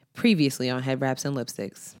Previously on Head Wraps and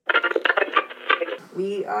Lipsticks.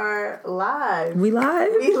 We are live. We live?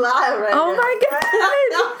 We live right now. Oh My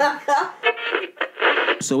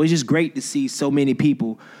God. So it's just great to see so many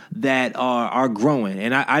people that are growing.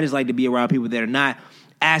 And I just like to be around people that are not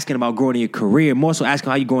asking about growing in your career, more so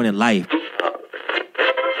asking how you're growing in life.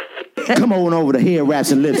 Come on over to Head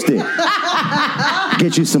Wraps and Lipstick.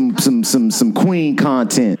 Get you some queen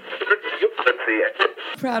content.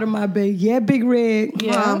 Proud of my baby. Yeah, Big Red.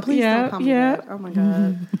 Yeah, please don't come back. Oh my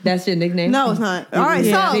God. That's your nickname? No, it's not. All right,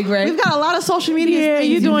 so Big Red. We've got a lot of social media. Yeah,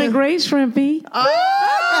 you're doing great, Shrimpy.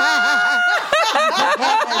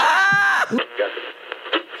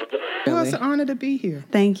 Well, it's an honor to be here.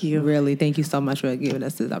 Thank you. Really, thank you so much for giving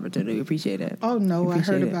us this opportunity. We appreciate it. Oh, no, I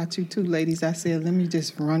heard about you too, ladies. I said, let me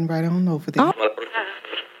just run right on over there. Oh.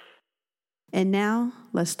 And now,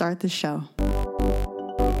 let's start the show.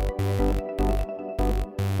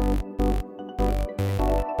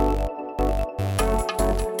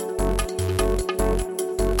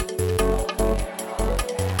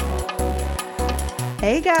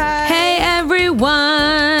 Hey guys. Hey everyone.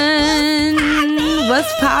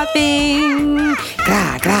 What's popping?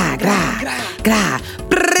 Gra, gra, gra, gra.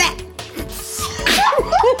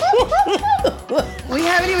 We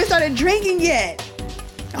haven't even started drinking yet.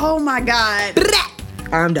 Oh my God.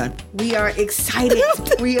 I'm done. We are excited.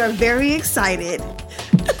 We are very excited.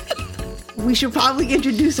 We should probably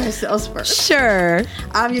introduce ourselves first. Sure.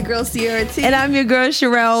 I'm your girl, Sierra T. And I'm your girl,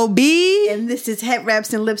 Sherelle B. And this is Head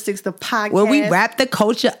Wraps and Lipsticks, the podcast. Where we wrap the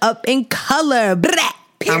culture up in color.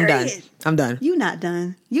 Period. I'm done. You not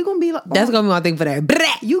done. You gonna be... That's gonna be my thing for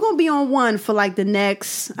that. You gonna be on one for like the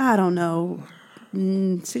next, I don't know,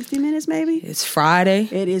 60 minutes maybe? It's Friday.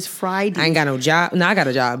 It is Friday. I ain't got no job. No, I got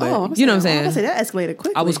a job, but you know what I'm saying? I was gonna say, that escalated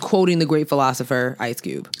quickly. I was quoting the great philosopher, Ice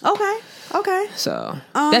Cube. Okay. So,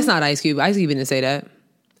 that's not Ice Cube. Ice Cube didn't say that.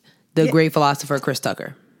 The great philosopher, Chris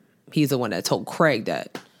Tucker. He's the one that told Craig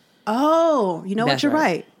that. Oh, you know what? You're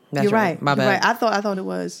right. You're right. My bad. I thought it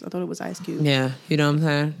was Ice Cube. Yeah, you know what I'm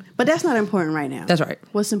saying? But that's not important right now. That's right.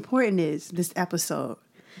 What's important is this episode.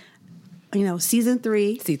 You know, season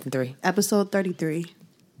 3. Episode 33.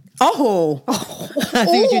 Oh. I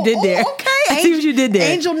see what you did there. Okay. I see what you did there.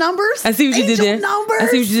 Angel numbers. I see what you did there. Numbers. I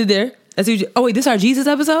see what you did there. Oh, wait, this is our Jesus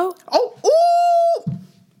episode? Oh, ooh.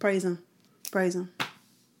 Praise him.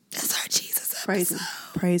 That's our Jesus episode.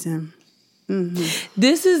 Praise him. Mm-hmm.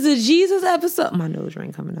 This is the Jesus episode. My nose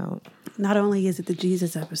ring coming out. Not only is it the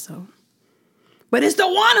Jesus episode, but it's the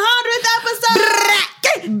 100th episode.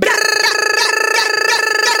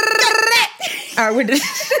 All right, we're done.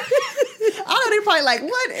 I know they're probably like,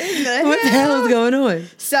 what the hell is going on?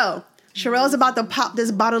 So, Sherelle's about to pop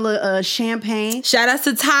this bottle of champagne. Shout out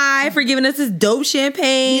to Ty for giving us this dope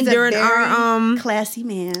champagne during our classy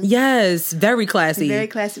man. Yes, very classy. Very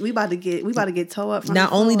classy. We about to get toe up.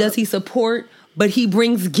 Not only does he support, but he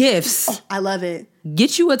brings gifts. Oh, I love it.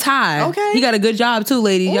 Get you a tie. Okay. He got a good job too,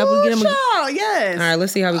 lady. Y'all get him yes. All right,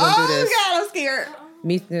 let's see how we gonna do this. Oh God, I'm scared.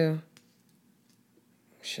 Me too.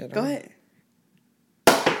 Shut up. Go ahead.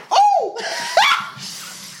 Oh.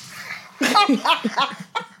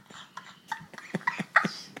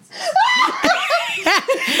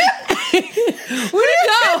 Where'd it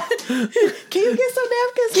go? Can you get some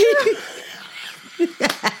napkins?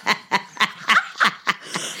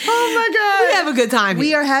 Oh my God. We have a good time here.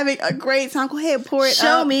 We are having a great time. Go ahead, pour it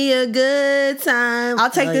Show up. me a good time.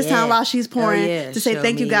 I'll take this time while she's pouring to say Show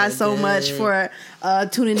thank you guys so much for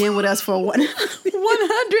tuning in with us for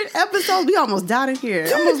 100 episodes. We almost died in here.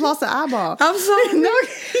 I almost lost an eyeball. I'm sorry.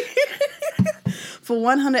 For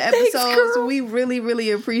 100 episodes, we really,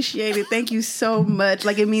 really appreciate it. Thank you so much.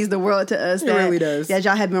 Like, it means the world to us. It really does. That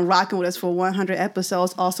y'all have been rocking with us for 100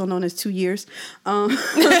 episodes, also known as 2 years.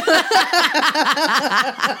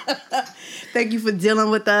 Thank you for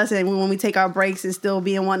dealing with us. And when we take our breaks and still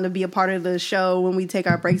wanting to be a part of the show, when we take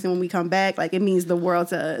our breaks and when we come back, like, it means the world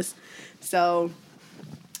to us. So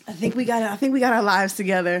I think we got our lives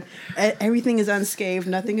together. Everything is unscathed.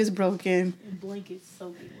 Nothing is broken. And blankets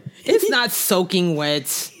soaking wet. It's not soaking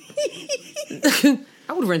wet.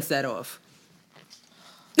 I would rinse that off.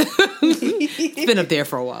 It's been up there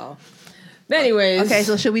for a while. But anyways. Okay,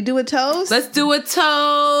 so should we do a toast? Let's do a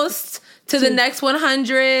toast to the next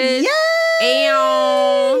 100. Yay!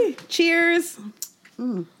 Ayo. Cheers.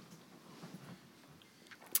 Ooh.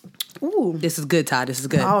 This is good, Todd. This is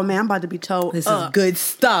good. Oh, man, I'm about to be told. This is good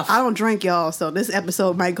stuff. I don't drink, y'all, so this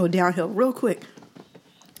episode might go downhill real quick.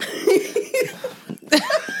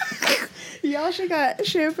 Y'all should got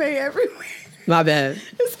champagne everywhere. My bad.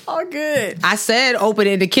 It's all good. I said open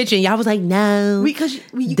it in the kitchen. Y'all was like, no. Because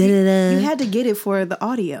you had to get it for the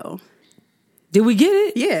audio. Did we get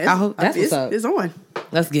it? Yeah, I hope that's what's up. It's on.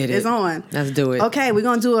 Let's get it. It's on. Let's do it. Okay, we're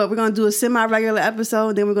gonna do a semi-regular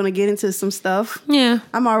episode. Then we're gonna get into some stuff. Yeah.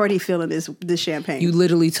 I'm already feeling this champagne. You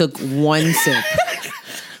literally took one sip.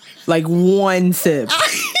 Like one sip.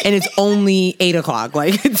 And it's only 8:00.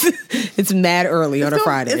 Like it's mad early on a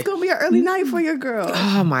Friday. It's gonna be an early night for your girl.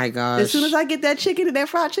 Oh my gosh. As soon as I get that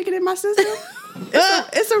fried chicken in my system,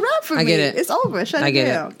 it's a wrap for me. I get it. It's over. Shut it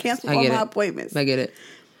down. Cancel all my appointments. I get it.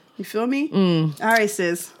 You feel me? All right,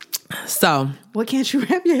 sis. So, what can't you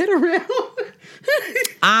wrap your head around?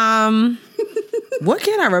 What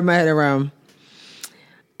can I wrap my head around?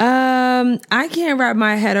 I can't wrap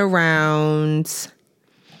my head around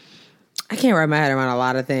a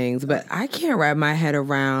lot of things, but I can't wrap my head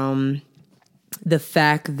around the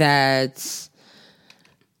fact that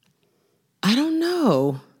I don't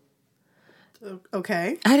know.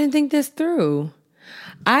 Okay. I didn't think this through.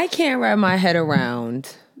 I can't wrap my head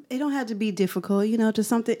around. It don't have to be difficult, just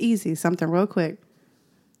something easy, something real quick.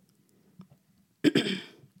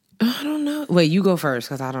 I don't know. Wait, you go first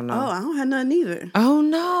because I don't know. Oh, I don't have nothing either. Oh,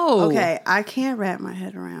 no. Okay, I can't wrap my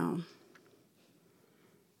head around.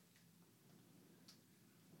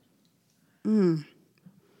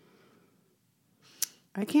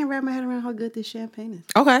 I can't wrap my head around how good this champagne is.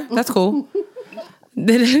 Okay, that's cool.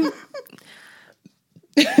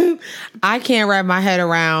 I can't wrap my head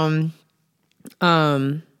around.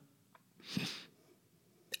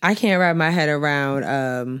 I can't wrap my head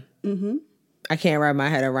around. I can't wrap my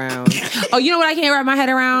head around. Oh, you know what? I can't wrap my head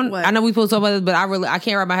around. What? I know we supposed to talk about this, but I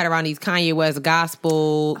can't wrap my head around these Kanye West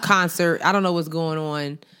gospel concert. I don't know what's going on,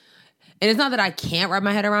 and it's not that I can't wrap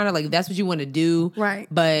my head around it. Like that's what you want to do, right?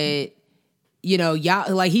 But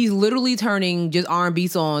y'all, like he's literally turning just R&B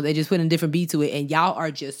songs and just putting a different beat to it, and y'all are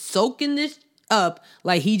just soaking this up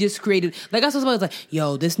like he just created. Like I was supposed to like,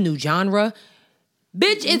 yo, this new genre.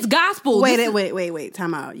 Bitch, it's gospel. Wait.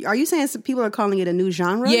 Time out. Are you saying some people are calling it a new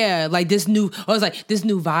genre? Yeah, like this new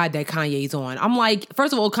vibe that Kanye's on. I'm like,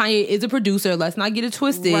 first of all, Kanye is a producer. Let's not get it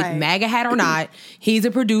twisted. Right. MAGA hat or not, he's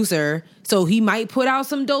a producer. So he might put out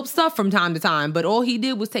some dope stuff from time to time. But all he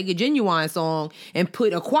did was take a Genuine song and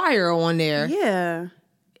put a choir on there. Yeah.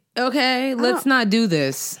 Okay, let's not do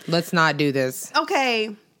this. Let's not do this.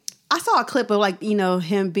 Okay. I saw a clip of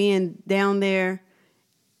him being down there.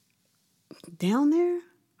 Down there?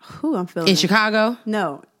 Who I'm feeling? In Chicago?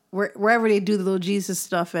 No. Wherever they do the little Jesus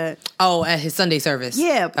stuff at. Oh, at his Sunday service.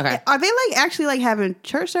 Yeah. Okay. Are they actually having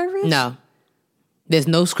church service? No. There's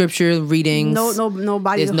no scripture readings.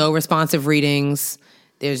 Nobody. There's no responsive readings.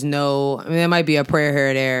 There's no, there might be a prayer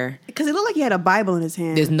here or there. Because it looked like he had a Bible in his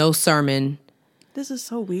hand. There's no sermon. This is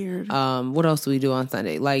so weird. What else do we do on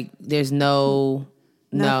Sunday? Like, there's Nothing.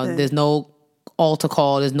 there's no altar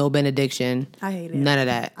call. There's no benediction. I hate it. None of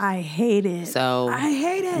that. I hate it. So I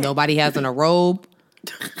hate it. Nobody has on a robe.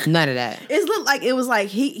 None of that. It was like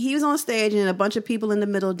he was on stage and a bunch of people in the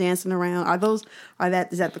middle dancing around. Is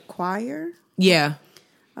that the choir? Yeah.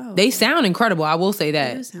 Oh. They sound incredible. I will say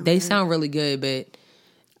that. They sound really good, but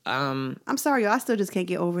I'm sorry, y'all. I still just can't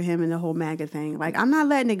get over him and the whole MAGA thing. Like, I'm not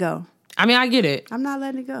letting it go. I mean, I get it. I'm not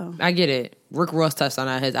letting it go. I get it. Rick Ross touched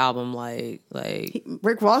on his album,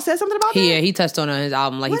 Rick Ross said something about that? Yeah, he touched on his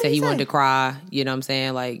album. Like, What he said did he he wanted say? to cry. You know what I'm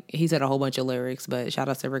saying? Like, he said a whole bunch of lyrics, but shout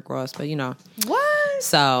out to Rick Ross. But, What?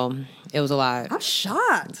 So, it was a lot. I'm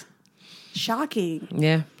shocked. Shocking.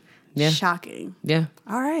 Yeah. Yeah. Shocking. Yeah.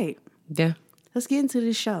 All right. Yeah. Let's get into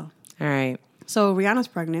this show. All right. So, Rihanna's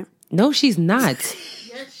pregnant. No, she's not.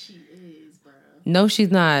 Yes, she is, bro. No,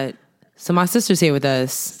 she's not. So, my sister's here with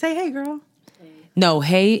us. Say hey, girl. No,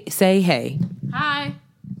 hey, say hey. Hi.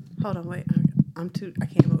 Hold on, wait. I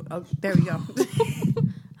can't move. Oh, there we go.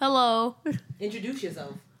 Hello. Introduce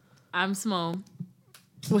yourself. I'm Simone.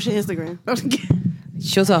 What's your Instagram?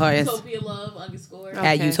 She'll tell her Utopia Love _ at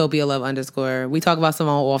Okay. Utopia Love _ We talk about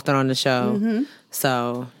Simone often on the show. Mm-hmm.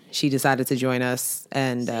 So she decided to join us.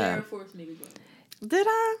 And Sierra forced me to go. Did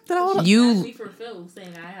I hold on? Asked you, me for Phil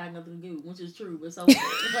saying I had nothing to do, which is true, but so like,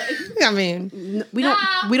 I mean, We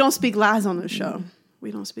don't speak lies on the show.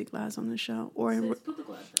 We don't speak lies on the show. Or in, put the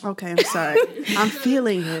glass down. okay, I'm sorry. I'm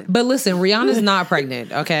feeling it. but listen, Rihanna's not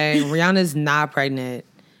pregnant, okay? Rihanna's not pregnant.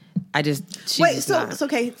 She's Wait, just so not. it's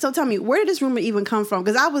okay. So tell me, where did this rumor even come from?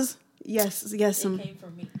 Because I was yes. It came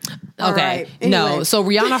from me. All Okay. right. No. Anyway. So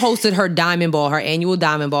Rihanna hosted her Diamond Ball, her annual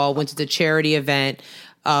Diamond Ball, went to the charity event.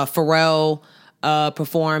 Pharrell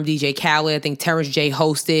performed. DJ Khaled, I think Terrence J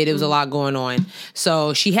hosted. It was a lot going on.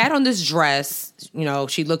 So she had on this dress. You know,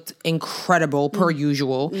 she looked incredible per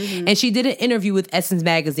usual. And she did an interview with Essence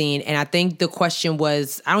Magazine. And I think the question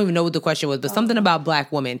was, I don't even know what the question was, but something about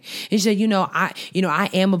black women. And she said, I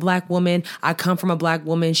am a black woman. I come from a black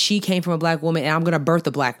woman. She came from a black woman, and I'm going to birth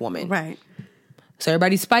a black woman. Right. So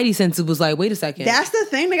everybody's spidey senses was like, wait a second. That's the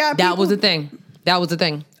thing. That was the thing. That was the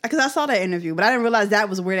thing. Because I saw that interview, but I didn't realize that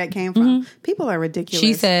was where that came from. People are ridiculous.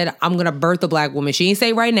 She said, I'm going to birth a black woman. She ain't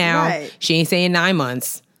say right now. Right. She ain't saying 9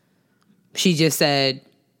 months. She just said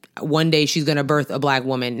one day she's going to birth a black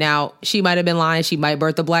woman. Now, she might have been lying. She might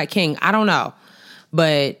birth a black king. I don't know.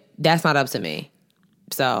 But that's not up to me.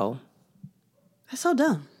 So. That's so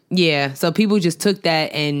dumb. Yeah. So people just took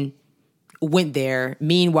that and went there.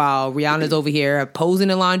 Meanwhile, Rihanna's over here posing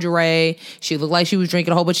in lingerie. She looked like she was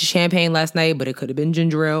drinking a whole bunch of champagne last night, but it could have been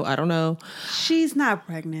ginger ale. I don't know. She's not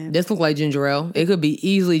pregnant. This looked like ginger ale. It could be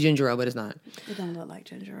easily ginger ale, but it's not. It don't look like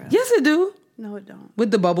ginger ale. Yes, it do. No, it don't.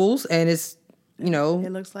 With the bubbles, and it's,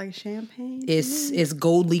 It looks like champagne. it's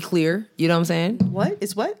goldly clear. You know what I'm saying? What?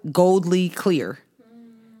 It's what? Goldly clear.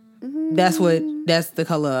 That's the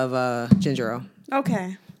color of ginger ale.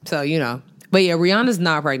 Okay. So, But yeah, Rihanna's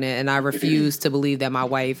not pregnant, and I refuse to believe that my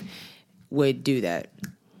wife would do that.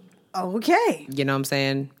 Okay. You know what I'm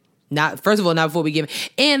saying? First of all, not before we give.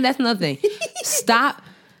 And that's another thing. Stop.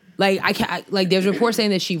 There's reports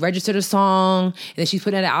saying that she registered a song and that she's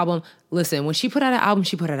put out an album. Listen, when she put out an album,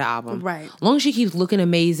 she put out an album. Right. As long as she keeps looking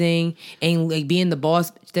amazing and being the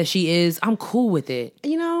boss that she is, I'm cool with it.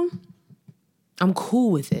 I'm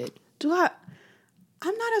cool with it.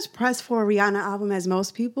 I'm not as pressed for a Rihanna album as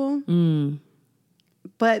most people.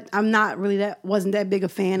 But I'm not really wasn't that big a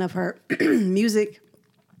fan of her music.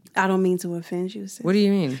 I don't mean to offend you. Sis. What do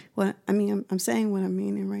you mean? What I mean, I'm saying what I'm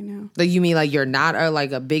meaning right now. Like, you mean like you're not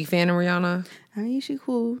a big fan of Rihanna? I mean, she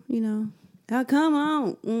cool, Oh, come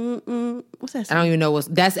on. What's that song? I don't even know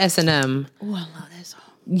that's S&M. Oh, I love that song.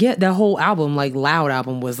 Yeah, that whole album, Loud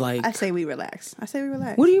album, was like. I say we relax.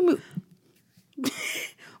 What do you mean?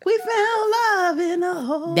 We found love in a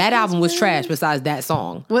hole. That album was trash besides that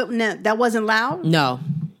song. What? No, that wasn't Loud? No.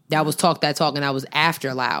 That was Talk That Talk, and that was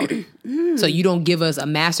after Loud. So you don't give us a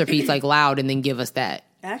masterpiece like Loud and then give us that.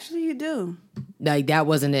 Actually, you do. Like, that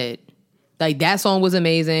wasn't it. Like, that song was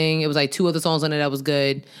amazing. It was like 2 other songs on it that was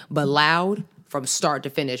good. But Loud, from start to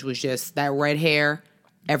finish, was just that red hair,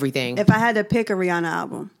 everything. If I had to pick a Rihanna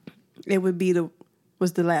album, it would be the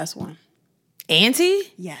last one.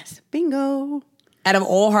 Auntie? Yes. Bingo. Out of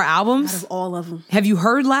all her albums? Out of all of them. Have you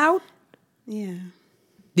heard Loud? Yeah.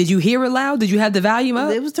 Did you hear it loud? Did you have the volume up?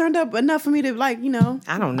 It was turned up enough for me to I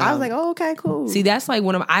don't know. I was like, oh, okay, cool. See, that's like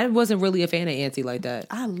I wasn't really a fan of Auntie like that.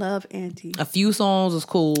 I love Auntie. A few songs was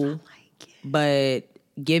cool, but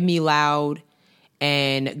Give Me Loud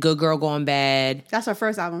and Good Girl Gone Bad. That's her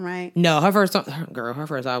first album, right? No, her first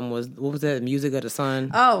album was, what was that? Music of the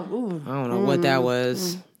Sun. Oh, ooh. I don't know what that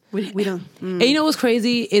was. We don't. And you know what's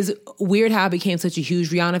crazy? Is weird how I became such a huge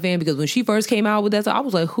Rihanna fan, because when she first came out with that song, I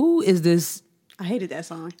was like, who is this? I hated that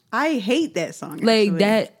song. I hate that song. Like, actually.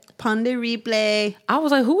 that. Ponder Replay. I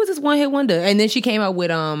was like, who is this one hit wonder? And then she came out with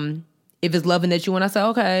If It's Loving That You Want. I said,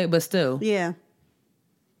 okay, but still. Yeah.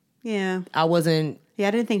 I wasn't. Yeah,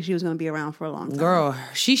 I didn't think she was going to be around for a long time. Girl,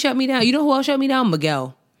 she shut me down. You know who else shut me down?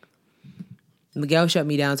 Miguel. Miguel shut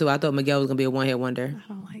me down too. I thought Miguel was going to be a one hit wonder. I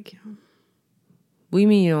don't like him. What do you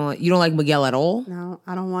mean you don't like Miguel at all? No,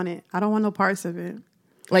 I don't want it. I don't want no parts of it.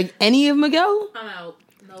 Like any of Miguel? I'm out.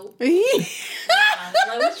 Nope. Yeah,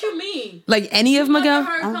 What you mean? Like any of Miguel?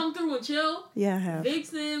 Her come through and chill. I have.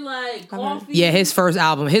 Vixen, Coffee. Yeah, his first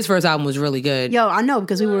album was really good. Yo, I know,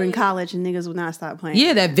 because we were in college and niggas would not stop playing.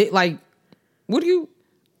 Yeah, what do you?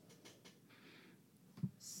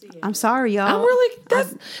 I'm sorry, y'all.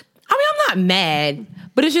 I'm not mad,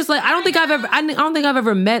 but it's just like I don't think I've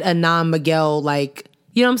ever met a non-Miguel, like,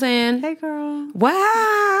 you know what I'm saying? Hey, girl.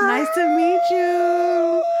 Wow. Nice to meet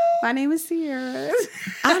you. My name is Sierra.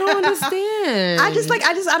 I don't understand.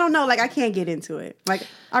 I don't know. Like, I can't get into it. Like,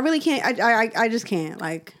 I really can't. I just can't.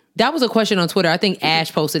 Like, that was a question on Twitter. I think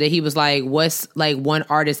Ash posted it. He was like, what's like one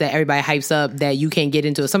artist that everybody hypes up that you can't get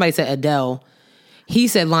into? Somebody said Adele. He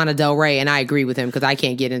said Lana Del Rey, and I agree with him because I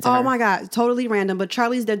can't get into her. Oh my God, totally random. But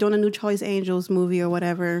they're doing a new Charlie's Angels movie or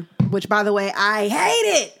whatever, which, by the way, I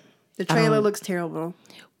hate it. The trailer looks terrible.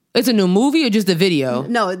 It's a new movie or just a video?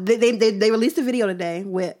 No, they released a video today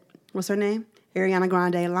with, what's her name? Ariana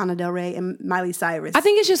Grande, Lana Del Rey, and Miley Cyrus. I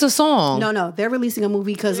think it's just a song. No, they're releasing a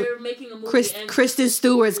movie because They're making a movie. Kristen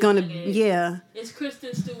Stewart's gonna, it. yeah. It's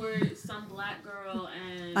Kristen Stewart, some black girl,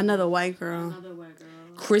 and Another white girl. Another white girl.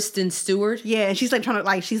 Kristen Stewart. Yeah, and she's like trying to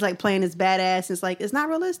like she's like playing this badass. And it's like it's not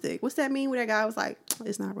realistic. What's that mean? Where that guy was like,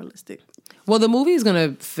 it's not realistic. Well, the movie is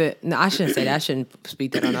gonna fit. No, I shouldn't say that. I shouldn't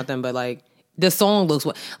speak that or nothing. But like the song looks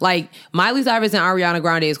like Miley Cyrus and Ariana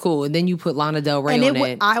Grande is cool, and then you put Lana Del Rey on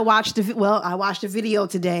it. I watched the video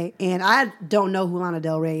today, and I don't know who Lana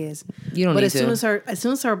Del Rey is. You don't but need as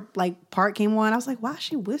soon as her like part came on, I was like, why is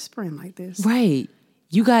she whispering like this? Right.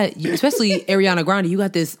 You got, especially Ariana Grande, you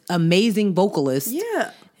got this amazing vocalist.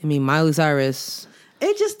 Yeah. I mean, Miley Cyrus.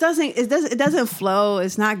 It just doesn't. It doesn't flow.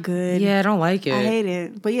 It's not good. Yeah, I don't like it. I hate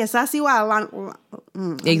it. But yes, I see why Lana.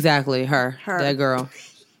 Exactly, her, that girl.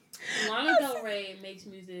 Lana Del Rey makes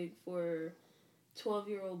music for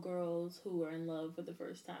 12-year-old girls who are in love for the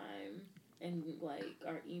first time and like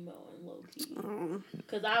are emo and low key.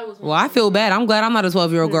 Because I was. Well, I feel bad. I'm glad I'm not a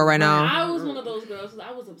 12-year-old girl right now. I was one of those girls because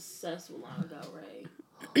I was obsessed with Lana Del Rey.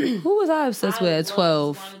 Who was I obsessed with at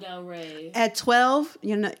 12? Lana Del Rey. At 12,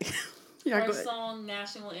 you're not. Her song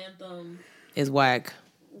 "National Anthem" Is whack.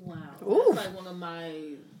 Wow, Ooh. that's like one of my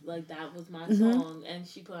that was my song, and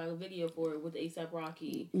she put out a video for it with A$AP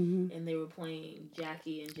Rocky, and they were playing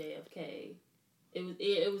Jackie and JFK.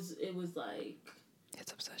 It was like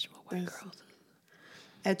It's obsession with white girls.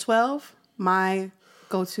 At 12, my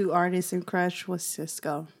go-to artist and crush was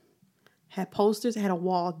Cisco. Had posters, had a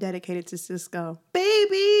wall dedicated to Cisco.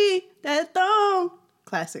 Baby, that thong.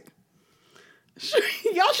 Classic.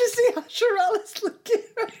 Y'all should see how Sherelle is looking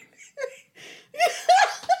right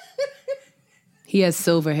He has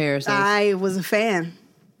silver hair. So I was a fan.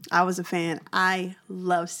 I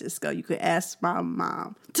love Cisco. You could ask my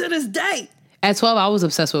mom. To this day. at 12, I was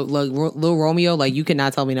obsessed with like Lil Romeo. Like you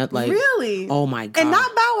cannot tell me nothing. Like Really? Oh my god. And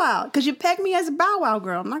not Bow Wow. Because you pegged me as a Bow Wow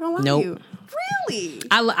girl. I'm not going to lie Nope. to you. Really?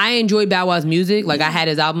 I enjoyed Bow Wow's music. Like I had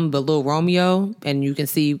his album, but Lil Romeo, and you can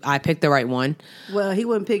see I picked the right one. Well, he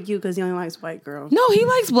wouldn't pick you because he only likes white girls. No, he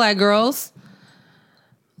likes black girls.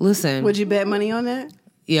 Listen, Would you bet money on that?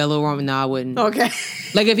 yeah, Lil Romeo. No, I wouldn't. Okay.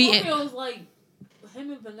 Like if he, Scorpio's like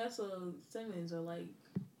him and Vanessa Simmons are like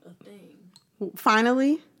a thing.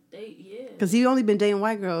 Finally? Yeah. Because he only been dating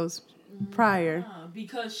white girls prior. Nah,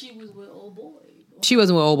 because she was with old boy. she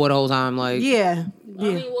wasn't with old boy the whole time. Like Yeah. I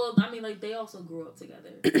mean, like they also grew up together,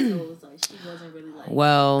 so it was like she wasn't really like.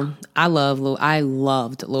 well, I loved Lil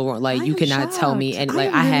Romeo. Like I you am cannot tell me, shocked. and I like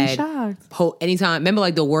am I really had shocked. anytime. Remember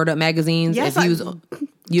like the Word Up magazines. Yes, if he was,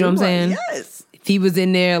 you know what I'm saying? Yes. If he was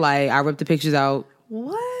in there, like I ripped the pictures out.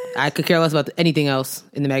 What? I could care less about anything else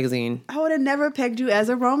in the magazine. I would have never pegged you as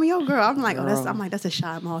a Romeo girl. I'm like, that's a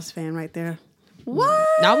Shad Moss fan right there. What?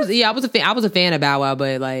 I was a fan of Bow Wow,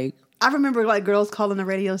 but like I remember like girls calling the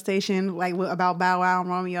radio station like about Bow Wow and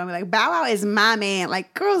Romeo. I'm like, Bow Wow is my man.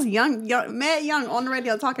 Like girls mad young on the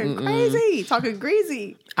radio talking crazy, talking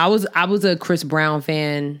greasy. I was a Chris Brown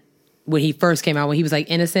fan when he first came out. When he was like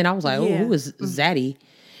innocent, I was like, oh, Yeah. who was Zaddy?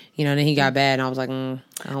 You know, and then he got bad, and I was like, I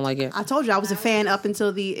don't like it. I told you I was a fan up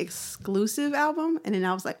until the exclusive album, and then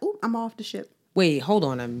I was like, oh, I'm off the ship. Wait, hold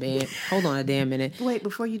on a minute. Hold on a damn minute. Wait,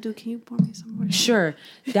 before you do, can you pour me some more? Sure,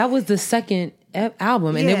 that was the second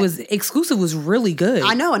album, and Yeah. it was exclusive. Was really good.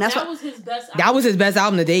 I know, and that's that what. was his best. That was his best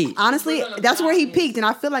album to date. Honestly, that's where he peaked, and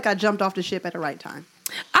I feel like I jumped off the ship at the right time.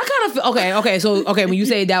 I kind of feel okay. So when you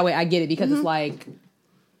say it that way, I get it because it's like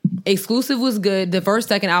exclusive was good. The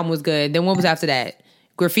second album was good. Then what was after that?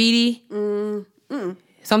 Graffiti.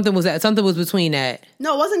 Something was between that.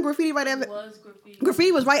 No, it wasn't Graffiti right after. was graffiti.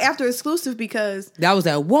 Graffiti was right after exclusive because That was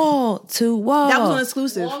that wall to wall. that was on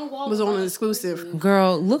exclusive. Wall to Wall Was was on on exclusive.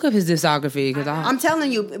 Girl, look up his discography because I'm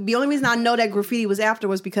telling you, the only reason I know that Graffiti was after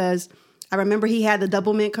was because I remember he had the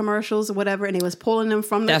Double Mint commercials or whatever, and they was pulling them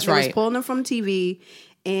from. That's they was right. pulling them from TV,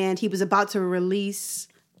 and he was about to release.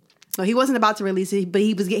 No, he wasn't about to release it, but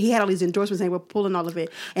he had all these endorsements and they were pulling all of it,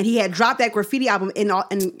 and he had dropped that Graffiti album in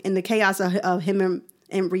the chaos of him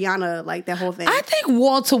and Rihanna, like that whole thing. I think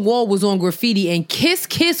Wall to Wall was on Graffiti and Kiss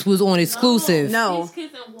Kiss was on exclusive. No.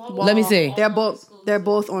 Kiss and Wall Let me see. They're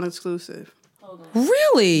both on exclusive. Hold on.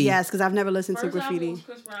 Really? Yes, because I've never listened to First album Graffiti. was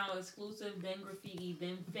Chris Brown exclusive, then Graffiti,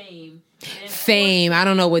 then Fame. Then Fame. I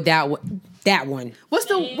don't know what that one. What's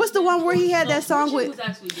the one where he had that song Fortune with? was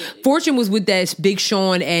actually good. Fortune was with that Big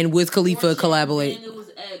Sean and Wiz Khalifa Fortune, collaborate. Then it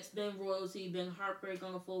was X, then Royalty, then Heartbreak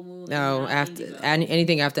on a Full Moon. No, and after Indigo.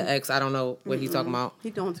 anything after X, I don't know what he's talking about.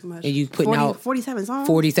 He's doing too much. And you putting out 47 songs.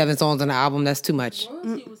 47 songs on the album. That's too much.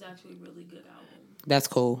 Royalty was actually a really good album. That's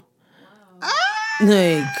cool.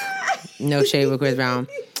 Like, no shade with Chris Brown.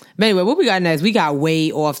 But anyway, what we got next? We got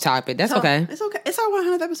way off topic. That's okay. It's okay. It's our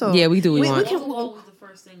 100th episode. Yeah, we do what we want. can- Wall to Wall was the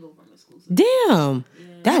first single from Exclusive. Damn.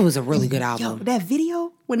 That was a really good Yo, album. that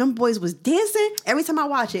video when them boys was dancing, every time I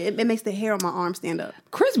watch it, it makes the hair on my arm stand up.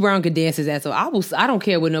 Chris Brown could dance his ass off. I don't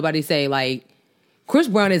care what nobody say. Like, Chris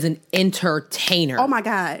Brown is an entertainer. Oh my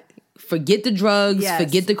God. Forget the drugs. Yes.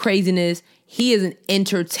 Forget the craziness. He is an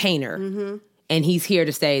entertainer. And he's here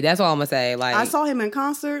to stay. That's all I'm going to say. Like, I saw him in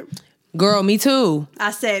concert. girl, me too.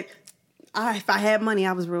 I said, if I had money,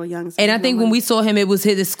 I was real young. So And I think when we saw him, it was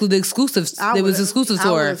the exclusive. It was exclusive I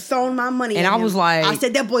tour. would have thrown my money And at I him. was like- I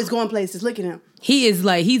said, that boy's going places. Look at him. He is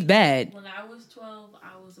like, he's bad. When I was 12,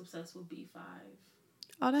 I was obsessed with B5.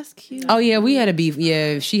 Oh, that's cute. Oh yeah, we had a beef.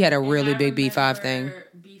 Yeah, she had a really And I big B5 thing. remember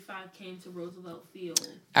B5 came to Roosevelt Field,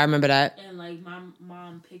 I remember that. and like my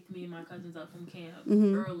mom picked me and my cousins up from camp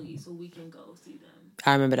early so we can go see them.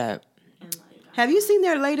 I remember that. And like, Have you seen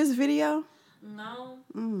their latest video? no,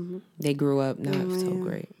 They grew up. No, it's so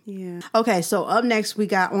great. Yeah. Okay, so up next we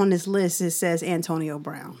got on this list, it says Antonio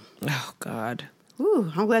Brown. Oh God.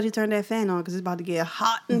 Ooh, I'm glad you turned that fan on because it's about to get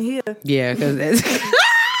hot in here. Yeah, because it's.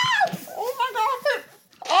 Oh my God.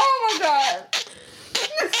 Oh my God.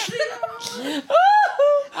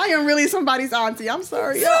 I am really somebody's auntie. I'm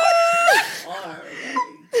sorry.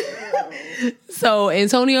 So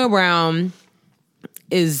Antonio Brown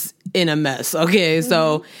is in a mess. Okay,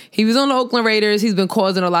 so he was on the Oakland Raiders. He's been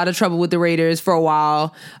causing a lot of trouble with the Raiders for a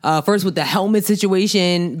while. First with the helmet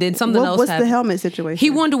situation, then something else What's happened. the helmet situation? He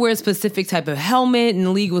wanted to wear a specific type of helmet, and the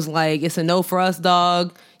league was like, "It's a no for us,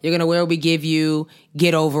 dog. You're gonna wear what we give you.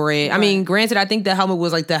 Get over it." I mean, granted, I think the helmet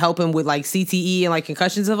was like to help him with like CTE and like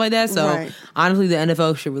concussions stuff like that. So Right. honestly, the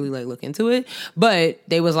NFL should really like look into it. But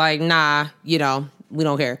they was like, "Nah, we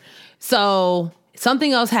don't care." So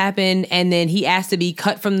something else happened, and then he asked to be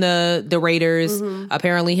cut from the Raiders.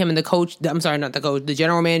 Apparently, him and the coach, I'm sorry, not the coach, the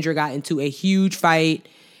general manager got into a huge fight.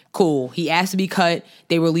 Cool. He asked to be cut.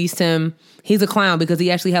 They released him. He's a clown because he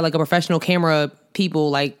actually had like a professional camera people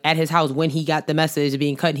like at his house when he got the message of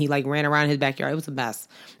being cut, and he like ran around his backyard. It was a mess.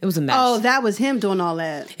 It was a mess. Oh, that was him doing all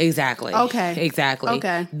that. Exactly. Okay. Exactly.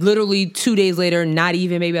 Okay. Literally 2 days later, not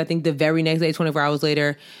even maybe, I think the very next day, 24 hours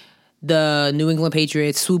later, the New England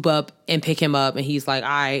Patriots swoop up and pick him up, and he's like, "All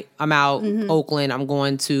right, I'm out, Oakland. I'm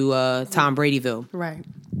going to Tom Bradyville." Right.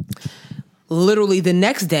 Literally the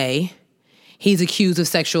next day, he's accused of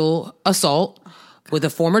sexual assault with a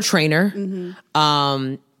former trainer.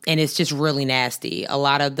 And it's just really nasty. A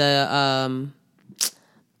lot of the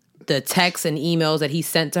texts and emails that he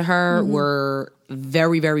sent to her were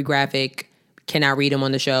very, very graphic. Cannot read them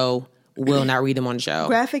on the show. Will not read them on the show.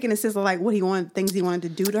 Graphic in the sense of like what he wanted, things he wanted to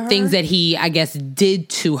do to her. Things that he, I guess, did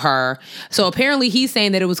to her. So apparently he's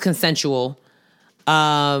saying that it was consensual.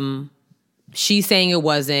 She's saying it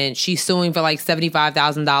wasn't. She's suing for like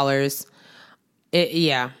 $75,000.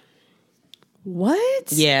 Yeah.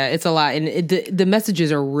 What? Yeah, it's a lot. And the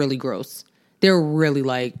messages are really gross. They're really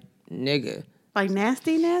like, nigga. Like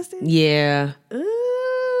nasty? Yeah.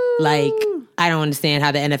 Ooh. Like, I don't understand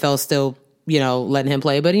how the NFL is still, letting him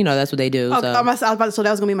play. But, that's what they do. Oh, So I was about to, so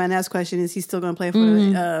that was going to be my next question. Is he still going to play for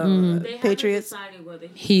the they Patriots? haven't decided whether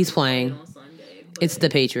He's playing. on Sunday. But It's the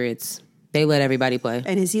Patriots. They let everybody play.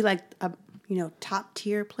 And is he like a top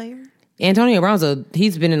tier player? Antonio Brown's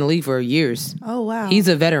he's been in the league for years. Oh, wow. He's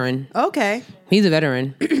a veteran. Okay. He's a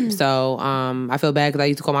veteran. So I feel bad because I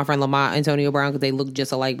used to call my friend Lamont Antonio Brown because they look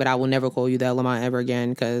just alike, but I will never call you that Lamont ever again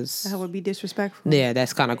because, That would be disrespectful. yeah,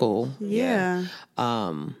 that's kind of cool. Yeah.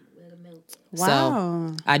 So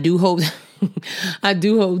Wow. I do hope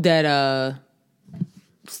that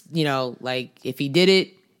like if he did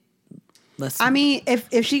it, I mean,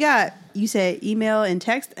 if she got, you said email and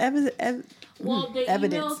text well, the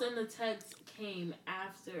evidence. emails and the texts came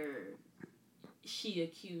after she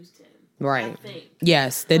accused him. right. I think.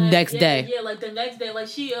 Yes, the Like, next day. Yeah, like the next day. Like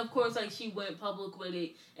she, of course, like she went public with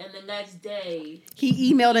it. And the next day,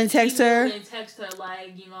 he emailed and texted her. and text her,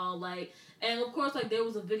 like, and of course, like, there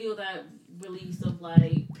was a video that released of,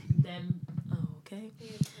 like, them. Oh, okay.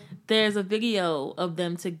 There's a video of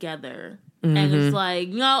them together. And it's like,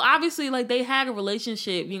 obviously, like, they had a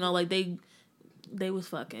relationship, like, they was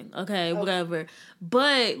fucking, okay, whatever.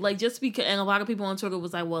 But, like, just because, and a lot of people on Twitter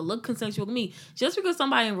was like, well, look consensual to me. Just because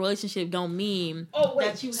somebody in a relationship don't mean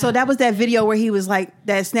that you So that was that video where he was like,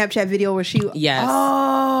 that Snapchat video where she. Yes.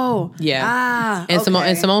 Oh. Yeah. Ah. And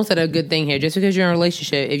okay. Simone said a good thing here. Just because you're in a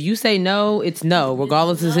relationship, if you say no, it's no,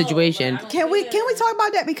 regardless of the situation. Can we talk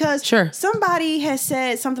about that? Because Sure. somebody has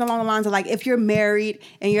said something along the lines of like, if you're married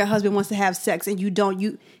and your husband wants to have sex and you don't,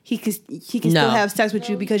 he can No. still have sex with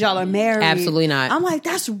you because y'all are married. Absolutely not. I'm like,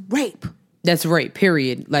 that's rape. That's right,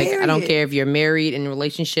 period. Like, I don't Period. care if you're married in a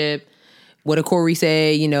relationship. What did Corey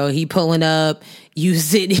say? He pulling up, you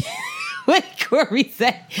sitting. what Corey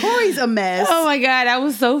said. Corey's a mess. Oh my God, that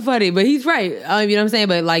was so funny. But he's right. You know what I'm saying?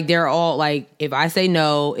 But like, they're all like, if I say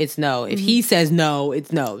no, it's no. If he says no,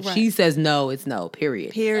 it's no. If she says no, it's no.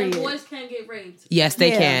 Period. And boys can get raped. Yes,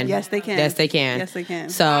 they can. Yes, they can. Yes, they can. Yes, they can.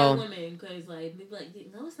 By So women, because like they be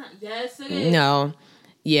like, no, it's not. Yes, it is. no,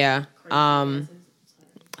 yeah.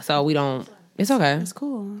 So we don't. It's okay. It's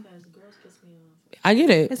cool. Because girls piss me off. I get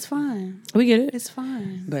it. It's fine. We get it. It's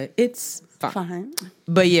fine. But it's fine. Fine.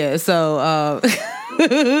 But yeah. So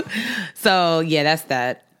so yeah, that's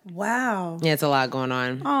that. Wow. Yeah, it's a lot going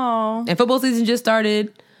on. Oh. And football season just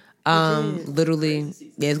started. Literally,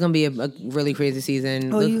 yeah, it's gonna be a really crazy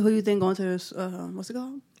season. Who you think going to this? What's it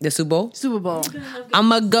called? The Super Bowl. Super Bowl. I'm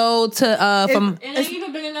gonna go to from It ain't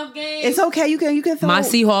even been enough games. It's okay. You can throw my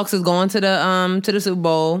Seahawks is going to the Super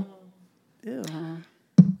Bowl. Ew.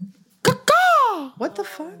 Caw-caw! What the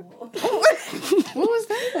fuck? What was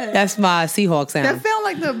that? That's my Seahawks That sound. felt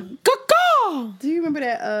like the. Caw-caw! Do you remember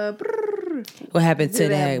that? Brrr, What happened to to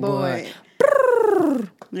that boy?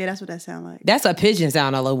 Yeah, that's what that sound like. That's a pigeon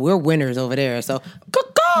sound. Although we're winners over there, so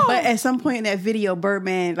caw-caw! But at some point in that video,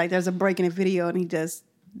 Birdman, like there's a break in the video, and he does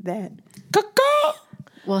that. Caw-caw!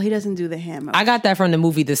 Well, he doesn't do the hammer. I got that from the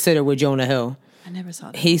movie The Sitter with Jonah Hill. I never saw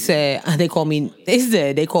that. He said they call me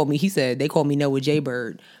Noah J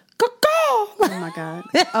Bird. Caw-caw! Oh my god.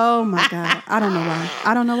 Oh my god. I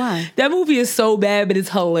don't know why. That movie is so bad, but it's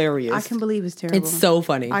hilarious. I can believe it's terrible. It's so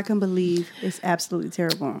funny. I can believe it's absolutely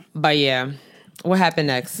terrible. But yeah, what happened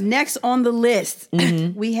next? Next on the list,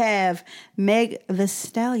 we have Meg the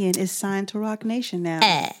Stallion is signed to Rock Nation now.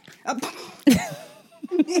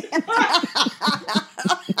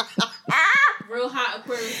 Real hot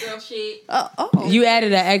Aquarius girl shit. You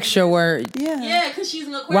added an extra word. Yeah, because she's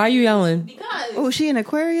an Aquarius. Why are you yelling? Because Oh, she an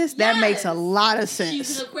Aquarius? That Yes. makes a lot of she's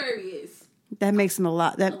sense. an Aquarius. That makes a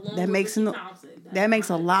lot. That Along makes with a, Ricky Thompson. that makes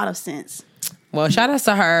a lot of sense. Well, shout out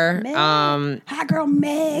to her. Meg. Hot girl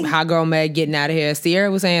Meg. Hot girl Meg getting out of here. Sierra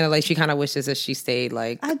was saying that, like, she kind of wishes that she stayed.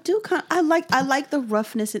 Like, I do I like the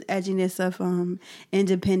roughness and edginess of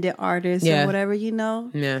independent artists Yeah. or whatever, you know.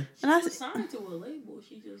 yeah, And I She was signed to a label.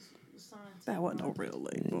 She just was signed to that wasn't no real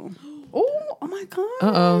label. Oh my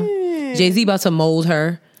god. Jay Z about to mold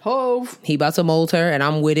her. Hove. He about to mold her, and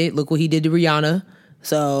I'm with it. Look what he did to Rihanna.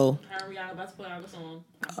 So her. Rihanna about to put out a song.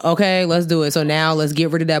 okay, let's do it. So now let's get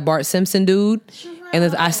rid of that Bart Simpson dude. And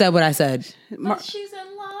I said what I said. But she's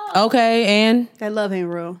in love. Okay, and That love ain't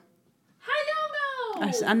real. How y'all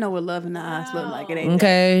know? I know what love in the eyes look like. It ain't.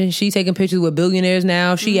 okay, she taking pictures with billionaires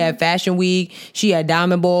now. She had Fashion Week. She had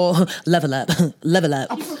Diamond Ball. Level up, level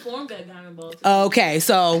up. He performed at Diamond Ball. Okay,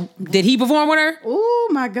 so did he perform with her? Oh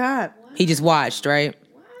my god. He just watched, right?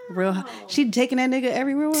 Real. She taking that nigga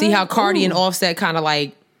everywhere. with See her? how Cardi and Ooh. Offset kind of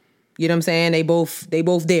like, you know what I'm saying? They both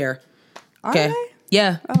there. Are Okay. they?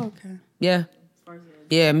 Yeah. Oh, okay. Yeah.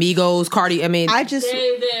 Yeah. Migos, Cardi. I mean, I just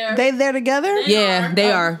They there. they there together. yeah,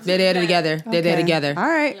 they are. They're there together. They're there Okay. together. All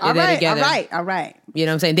right. They're All there right. together. All right. All right. You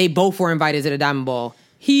know what I'm saying? They both were invited to the Diamond Ball.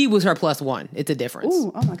 He was her +1. It's a difference.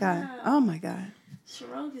 Ooh. Oh my god. Oh my god.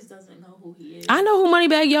 Sharon just doesn't know who he is. I know who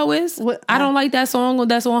Moneybagg Yo is. What- I don't like that song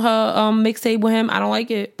that's on her mixtape with him. I don't like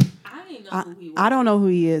it. I didn't know who he was. I don't know who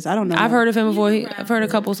he is. I don't know. I've heard of him before. He's a I've heard a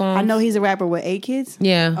couple songs. I know he's a rapper with 8 kids.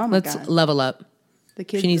 Yeah. Oh my Let's God. level up. The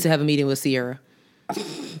kids. She needs to have a meeting with Sierra.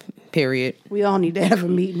 Period. We all need to have a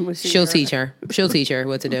meeting with. She'll Sierra. teach her. She'll teach her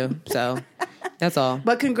what to do. So that's all.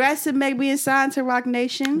 But congrats to Meg being signed to Rock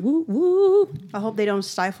Nation. Woo, woo. I hope they don't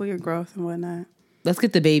stifle your growth and whatnot. Let's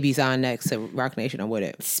get the babies on next to Rock Nation. I'm with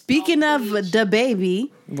it. Speaking of the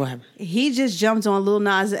baby, What? he just jumped on Lil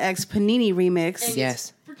Nas X Panini remix.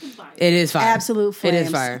 Yes. Freaking fire. It is fire. Absolute flames. It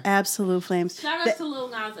is fire. Absolute flames. Shout out to Lil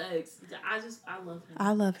Nas X. I love him.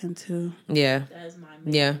 I love him too. Yeah. That's my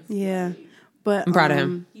man. Yeah. Yeah. But I'm proud of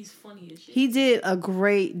him. He's funny as shit. He did a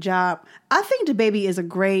great job. I think DaBaby is a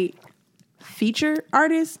great feature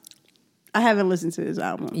artist. I haven't listened to his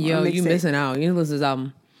album. Yo, you missing out. You need to listen to his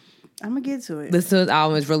album. I'm gonna get to it. Listen to his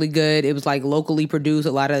album. It's really good. It was like locally produced.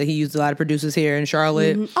 He used a lot of producers here in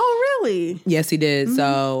Charlotte. Oh, really? Yes, he did.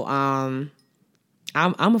 So I'm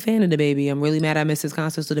a fan of DaBaby. I'm really mad I missed his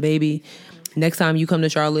concerts to DaBaby. Next time you come to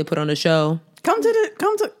Charlotte, put on a show. Come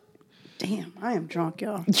to. Damn, I am drunk,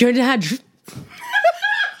 y'all. You're not.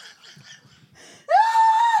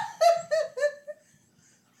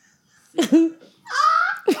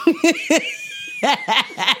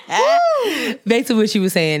 Back to what she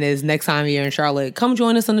was saying is next time you're in Charlotte, come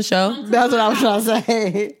join us on the show. That's what I was trying to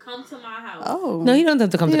say. Come to my house. Oh. No, he don't have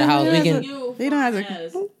to come to the house. We can. You, He don't have to-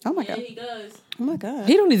 yes. Oh my Yeah, God. he does. Oh my God.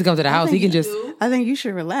 He don't need to come to the house. He can just. I think you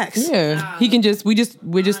should relax. Yeah, he can just. We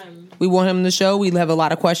want him on the show. We have a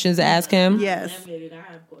lot of questions to ask him. Yes. Admit it, I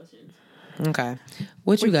have questions. Okay.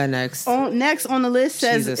 What you got next? Next on the list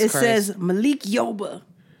says Jesus Christ. says Malik Yoba.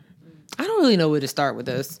 I don't really know where to start with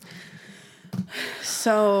this.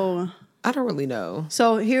 So I don't really know.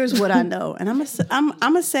 So here's what I know, and I'm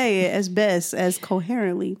gonna say it as best as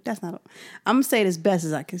coherently. That's not. I'm gonna say it as best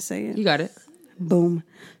as I can say it. You got it. Boom.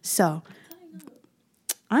 So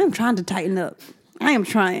I am trying to tighten up. I am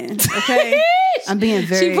trying. Okay, I'm being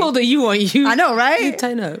very. She pulled a you on you. I know, right? You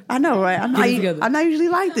tighten up. I know, right? I'm not usually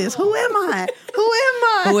like this. Who am I?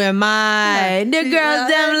 Who am I? The girls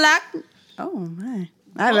them like. Oh man.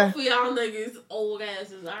 Both of y'all niggas old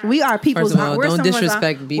asses. We are people's First of all, aunt. We're don't someone's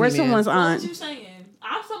disrespect aunt. Beanie We're Man. someone's What aunt. you saying?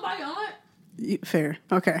 I'm somebody aunt. Fair.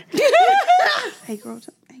 Okay. Hey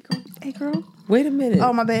girl. Wait a minute.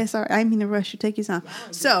 Oh my bad. Sorry, I didn't mean to rush you. Take your time.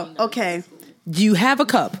 So okay, Do you have a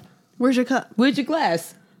cup? where's your cup? Where's your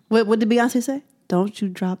glass? What did Beyonce say? Don't you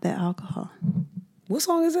drop that alcohol. What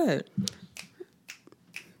song is that?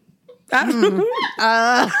 I don't know.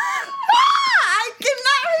 I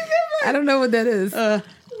cannot remember. I don't know what that is. We're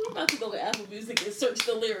about to go to Apple Music and search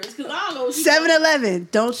the lyrics because I don't know what you 7-Eleven.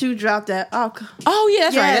 Don't you drop that alcohol. Oh yeah,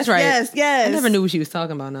 that's right. That's right. Yes. I never knew what she was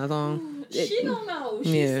talking about in that song. She don't know.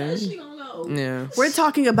 She Yeah. said she don't know. Yeah. We're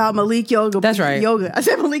talking about Malik Yoga. That's right. Yoga. I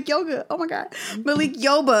said Malik Yoga. Oh my God. Malik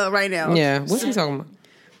Yoba right now. Yeah. What's he talking about?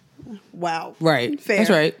 Wow. Right. Fair. That's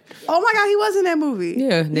right. Oh my God, he was in that movie.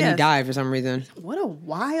 Yeah. Then he Yes. died for some reason. What a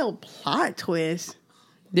wild plot twist.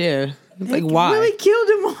 Yeah. Like They why? really killed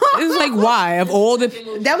him off. It's like why of all the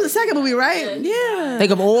That was the second movie, right? Yeah.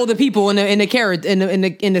 like of all the people in the character in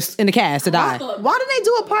the cast to die Why did they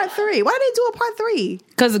do a part 3? Why did they do a part 3?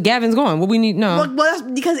 because Gavin's gone. What we need Well, that's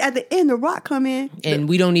because at the end, The Rock come in. and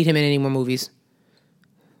we don't need him in any more movies.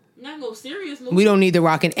 Not no serious movie. We don't need The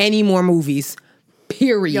Rock in any more movies.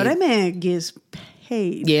 Period. Yo, that man gets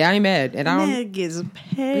paid. Yeah, I ain't mad, and I don't. Man gets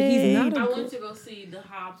paid. not I went to go see the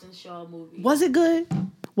Hobbs and Shaw movie. Was it good?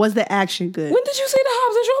 Was the action good? When did you see the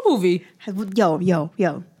Hobbs and Shaw movie?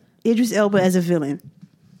 Yo. Idris Elba as a villain.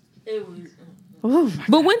 It was Oh my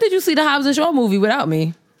But when did you see the Hobbs and Shaw movie without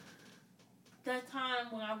me? that time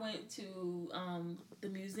when I went to the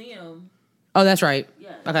museum. Oh, that's right.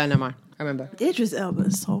 Yeah. Okay, never mind. I remember. Idris Elba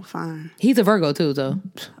is so fine. He's a Virgo too, so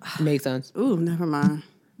makes sense. Ooh, never mind.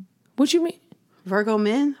 What you mean? Virgo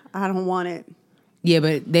men, I don't want it. Yeah,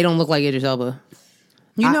 but they don't look like Idris Elba.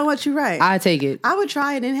 You know what? You're right. I take it. I would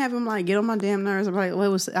try it and have him like get on my damn nerves. I'm like,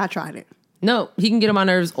 I tried it. No, he can get on my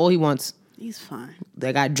nerves all he wants. He's fine.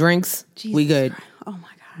 They got drinks. Jesus We good. Christ. Oh my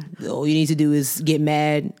God. All you need to do is get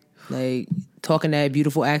mad, like talking that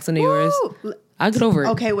beautiful accent of yours. Woo! I'll get over it.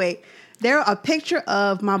 Okay, wait. There a picture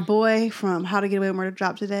of my boy from How to Get Away with Murder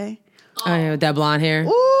dropped today. Oh, yeah, with that blonde hair. Ooh,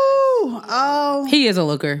 oh, He is a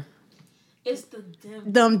looker. It's the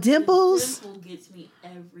dimple. them dimples. The dimple gets me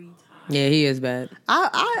every time. Yeah, he is bad.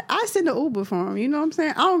 I send an Uber for him. You know what I'm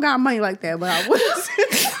saying? I don't got money like that, but I would.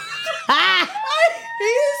 He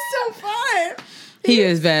is so fun. He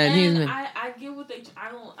is bad. He's And bad. I get what they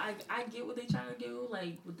I get what they trying to do,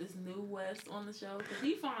 like with this new West on the show, because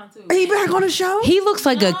he fine too. He back on the show? He looks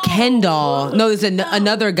like a Ken doll. No, there's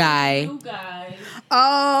another guy. New guy.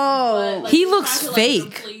 Oh, But, like, He they looks tried to,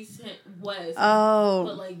 fake. Replace him, West, Oh.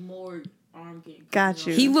 but like more arm kick. Got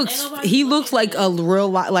you. He looks like a real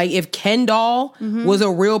like if Ken doll was a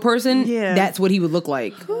real person, Yeah. that's what he would look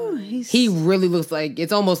like. Ooh, he's, He really looks like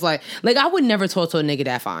it's almost like I would never talk to a nigga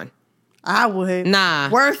that fine. I would. Nah.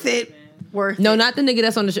 Worth it. Worth No, it. not the nigga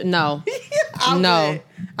that's on the show. No. I no. would.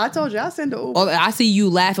 I told you, I'll send an Uber. Oh, I see you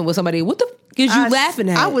laughing with somebody. What the f- is you laughing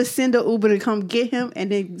at? I would send an Uber to come get him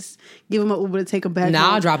and then give him an Uber to take him back Nah,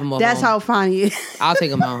 home. I'll drop him off That's home. how fine he is. I'll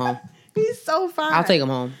take him out home. He's so fine. I'll take him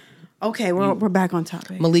home. Okay, we're back on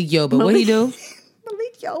topic. Malik Yoba. What he do?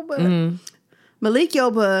 Malik Yoba. Mm-hmm. Malik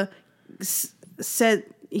Yoba said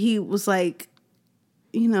he was like,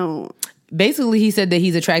 you know, Basically, he said that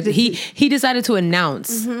he's attracted. He decided to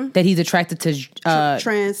announce that he's attracted to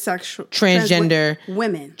transsexual, transgender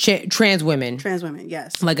women, trans women. trans women.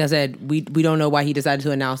 Yes. Like I said, we don't know why he decided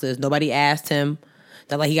to announce this. Nobody asked him.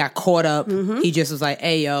 That like he got caught up. He just was like,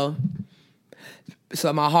 "Hey yo,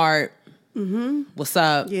 so my heart, what's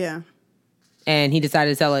up?" Yeah. And he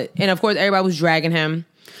decided to tell it. And of course, everybody was dragging him.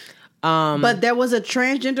 But there was a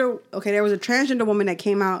transgender woman that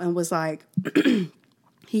came out and was like,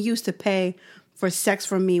 he used to pay for sex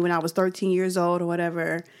from me when I was 13 years old or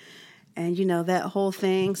whatever. And, you know, that whole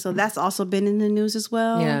thing. So that's also been in the news as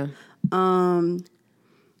well. Yeah.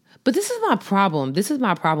 But this is my problem. This is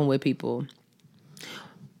my problem with people.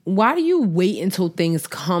 Why do you wait until things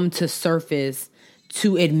come to surface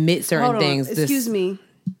to admit certain Hold on. things? Excuse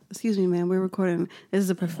me, man. We're recording. This is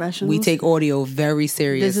a professional. We take audio very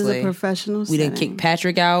seriously. This is a professional We didn't setting. kick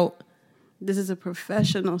Patrick out. This is a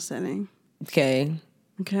professional setting. Okay.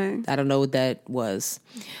 Okay. I don't know what that was.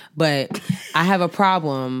 But I have a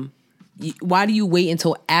problem. Why do you wait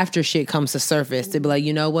until after shit comes to surface to be like,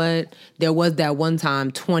 you know what? There was that one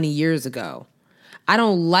time 20 years ago. I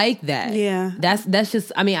don't like that. Yeah. That's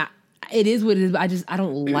just, I mean, it is what it is, but I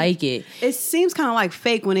don't like it. It seems kind of like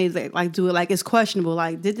fake when they like do it. Like it's questionable.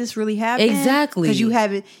 Like, did this really happen? Exactly. Because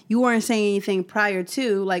you weren't saying anything prior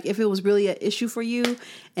to. Like, if it was really an issue for you,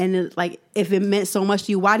 and like if it meant so much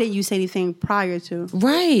to you, why didn't you say anything prior to?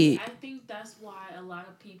 Right. I think that's why a lot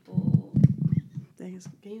of people. Thanks.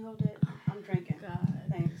 Can you hold that? I'm drinking. God,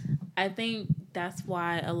 thanks. I think that's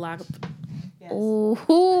why a lot of. Yes.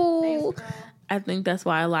 Ooh. I think that's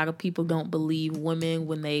why a lot of people don't believe women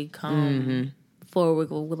when they come forward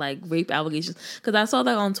with like rape allegations. Because I saw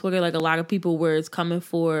that on Twitter, like a lot of people where it's coming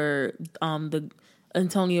for the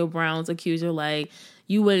Antonio Brown's accuser, like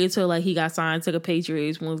you waited till like he got signed to the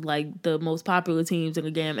Patriots, one of like the most popular teams in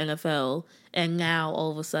the damn NFL, and now all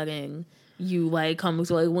of a sudden you like come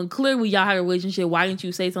to like when clearly y'all had a relationship. Why didn't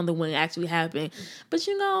you say something when it actually happened? But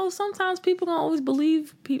you know, sometimes people don't always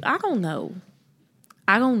believe people. I don't know.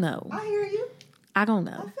 I hear you. I don't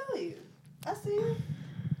know. I feel you. I see you.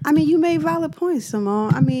 I mean, you made valid points,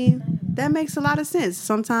 Simone. I mean, that makes a lot of sense.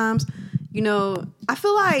 Sometimes, you know, I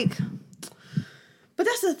feel like, but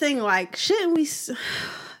that's the thing. Like, shouldn't we?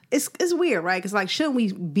 It's weird, right? Because like, shouldn't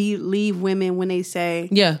we believe women when they say,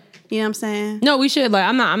 Yeah. You know what I'm saying? No, we should. Like,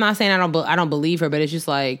 I'm not saying I don't believe her, but it's just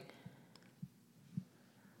like,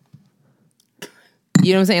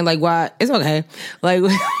 you know what I'm saying? Like, why? It's okay. Like,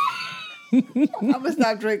 I'm gonna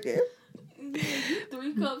stop drinking.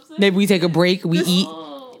 3 cups in? maybe we take a break, we eat.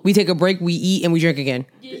 Oh, We take a break, we eat, and we drink again.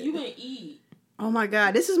 yeah, you gonna eat. Oh my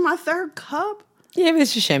God, this is my 3rd cup. Yeah, but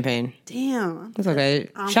it's just champagne. Damn, It's okay.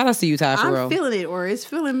 Shout out to you, Ty, for I'm real. feeling it, or it's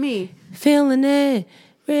feeling me. Feeling it.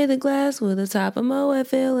 Raise the glass with the top of Moet,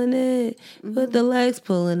 feeling it. With the legs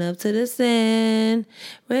pulling up to the sand.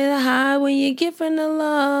 Raise the high when you get from the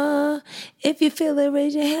law. If you feel it,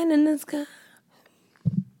 raise your hand in the sky.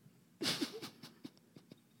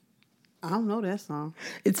 I don't know that song.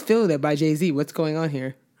 It's Feel That by Jay-Z. What's going on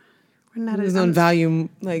here? We're not. It was on volume,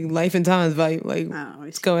 like Life and Times volume. Like,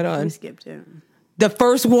 what's going on? We skipped it. The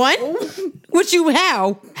first one? What you,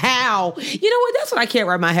 how? You know what? That's what I can't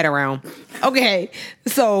wrap my head around. Okay.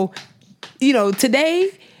 So, you know,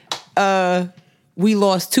 today, we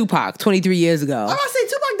lost Tupac 23 years ago. Oh, I say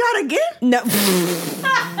Tupac died again? No.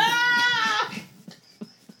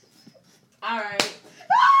 All right.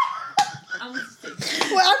 I'm just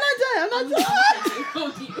taking Well, I'm not done.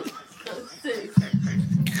 from you.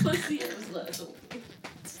 Pussy is less.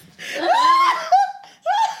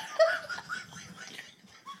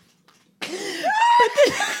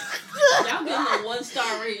 Y'all getting a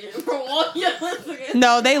 1-star rating from all your listeners.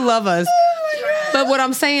 No, they love us. But what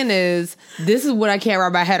I'm saying is, this is what I can't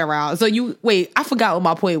wrap my head around. So I forgot what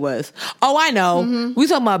my point was. Oh, I know. We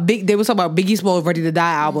talking about they were talking about Biggie Smalls' Ready to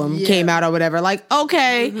Die album came out or whatever. Like,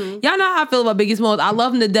 okay. Y'all know how I feel about Biggie Smalls. I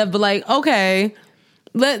love him to death, but like, okay.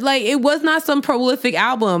 Like, it was not some prolific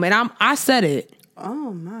album, and I said it.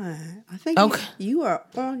 Oh my! I think Okay. you are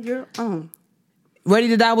on your own. Ready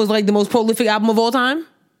to Die was like the most prolific album of all time?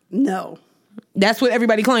 No. That's what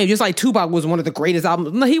everybody claimed. Just like Tupac was one of the greatest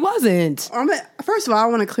albums. No, he wasn't. First of all, I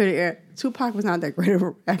want to clear the air. Tupac was not that great of a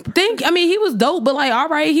rapper. He was dope, but like, all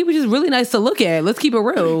right, he was just really nice to look at. Let's keep it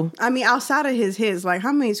real. I mean, outside of his hits, like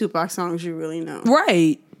how many Tupac songs you really know?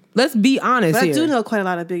 Right. Let's be honest But here. I do know quite a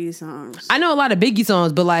lot of Biggie songs. I know a lot of Biggie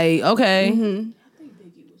songs, but like, okay. I think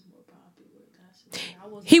Biggie was more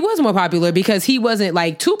popular. He was more popular because he wasn't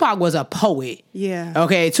like, Tupac was a poet. Yeah.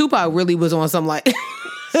 Okay. Tupac really was on some like,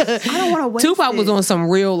 I don't want to waste Tupac was it. on some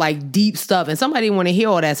real like deep stuff, and somebody want to hear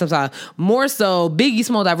all that sometimes. More so, Biggie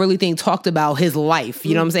Smalls, I really think, talked about his life.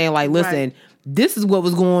 You know what I'm saying? Like, listen, Right. this is what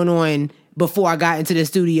was going on before I got into the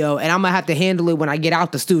studio, and I'm gonna have to handle it when I get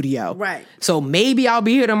out the studio. Right. So maybe I'll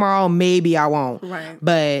be here tomorrow, maybe I won't. Right.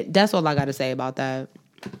 But that's all I got to say about that.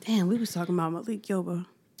 Damn, we was talking about Malik Yoba.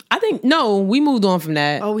 I think no, we moved on from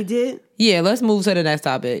that. Oh, we did? Yeah, let's move to the next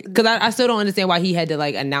topic because I still don't understand why he had to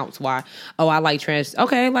like announce why. Oh, I like trans.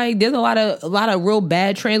 Okay, like there's a lot of real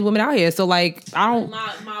bad trans women out here. So like I don't.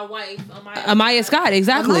 My wife, Amaya Scott,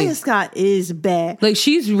 exactly. Amaya Scott is bad. Like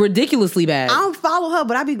she's ridiculously bad. I don't follow her,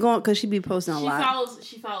 but I be going because she be posting a lot.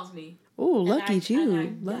 She follows me. Ooh, And lucky I you.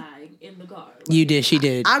 died in the car. You did. She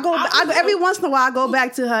did. I go every once in a while. I go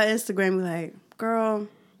back to her Instagram and be like, girl.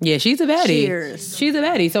 Yeah, she's a baddie. Cheers. She's a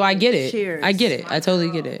baddie. So I get it. Cheers. I get it. I totally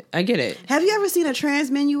get it. I get it. Have you ever seen a trans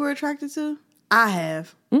man you were attracted to? I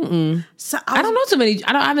have. So I don't know too many.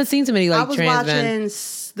 I haven't seen too many I like was trans men.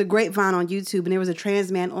 watching The Grapevine on YouTube, and there was a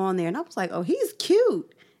trans man on there, and I was like, "Oh, he's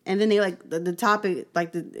cute." And then they like the topic,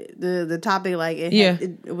 like the topic, like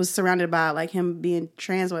it was surrounded by like him being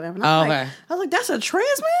trans, or whatever. And I was like, "That's a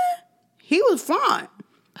trans man." He was fine.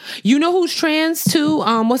 You know who's trans too?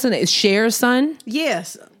 What's his name? Cher's son.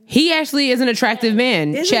 Yes, He actually is an attractive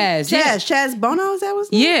man. Chaz. Chaz Bono, is that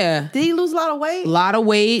was name? Yeah. Did he lose a lot of weight? A lot of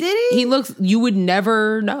weight. Did he? He looks. You would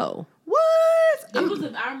never know. What? I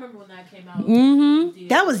remember when that came out. Mm-hmm.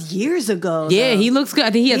 That was years ago. Yeah, though. he looks good.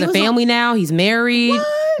 I think he has a was family now. He's married. What?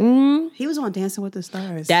 Mm-hmm. He was on Dancing with the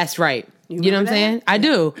Stars. That's right. You know what I'm remember saying? that? I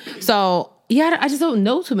do. So yeah, I just don't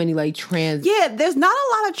know too many like trans. Yeah, there's not a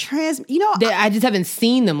lot of trans. You know, I just haven't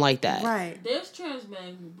seen them like that. right? There's trans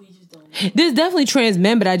men, we just don't know. There's definitely trans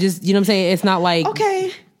men, but I just, you know what I'm saying? It's not like.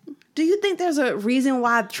 Okay. Do you think there's a reason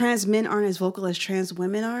why trans men aren't as vocal as trans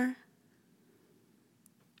women are?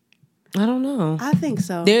 I don't know. I think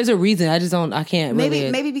so. There's a reason. I can't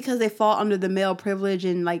really. Maybe because they fall under the male privilege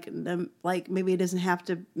and like maybe it doesn't have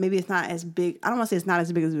to. Maybe it's not as big. I don't want to say it's not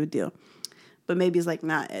as big of a deal, but maybe it's like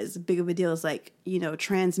not as big of a deal as like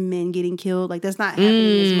trans men getting killed. Like that's not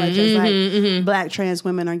happening as much as like black trans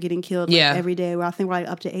women are getting killed like, every day. Well, I think we're like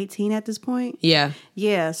up to 18 at this point. Yeah.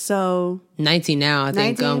 Yeah. So 19 now, I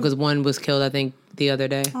think, 19? because one was killed, I think, the other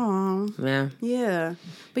day. Oh. Yeah. Yeah.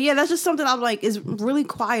 But yeah, that's just something I'm like is really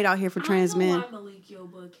quiet out here for trans men. I don't know why Malik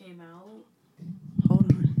Yoba came out.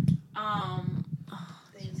 Hold on.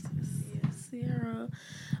 Sierra.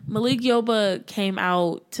 Malik Yoba came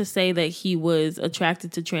out to say that he was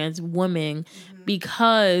attracted to trans women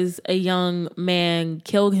because a young man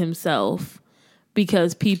killed himself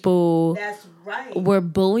because people That's right. were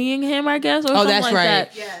bullying him, I guess, or something that's like right.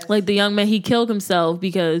 that. Yes. Like the young man, he killed himself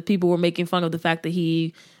because people were making fun of the fact that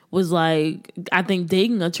he was like, I think,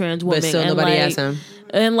 dating a trans woman. But still nobody asked him.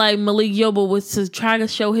 And like Malik Yoba was to try to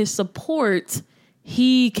show his support.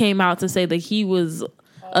 He came out to say that he was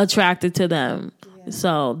attracted to them. Yeah.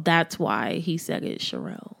 So that's why he said it,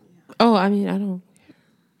 Sherelle. Oh, I mean, I don't.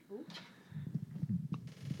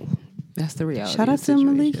 That's the reality. Shout out to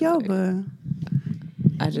Malik situation. Yoba.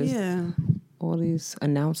 I just, Yeah. all these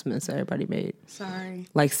announcements that everybody made. Sorry.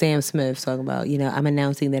 Like Sam Smith talking about, I'm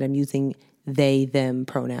announcing that I'm using they, them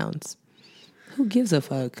pronouns. Who gives a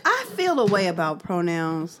fuck? I feel a way about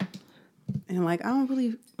pronouns. And like I don't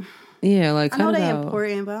really Yeah, like I know cut it they're out.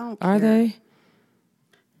 important, but I don't care. Are they?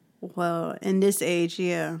 Well, in this age,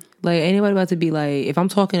 yeah. Like anybody about to be like, if I'm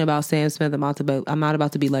talking about Sam Smith, I'm not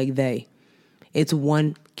about to be like they. It's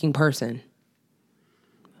one fucking person.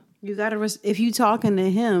 You gotta if you talking to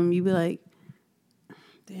him, you be like,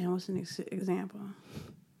 damn, what's an example?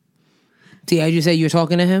 See, as you say, you're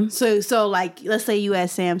talking to him? So like, let's say you at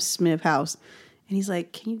Sam Smith house, and he's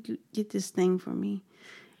like, "Can you get this thing for me?"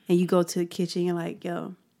 And you go to the kitchen, you're like,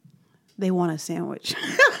 "Yo, they want a sandwich."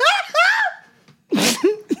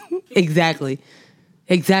 Exactly.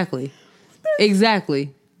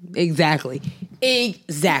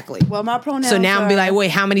 Well, my pronouns. So now I'm be are like,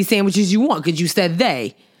 wait, how many sandwiches you want? Because you said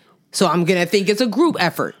they. So I'm gonna think it's a group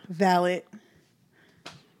effort. valid.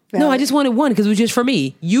 No, I just wanted one because it was just for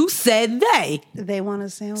me. You said they. They want a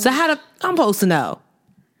sandwich. So I'm supposed to know?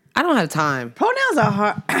 I don't have time. Pronouns are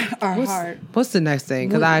hard. Hard. What's the next thing?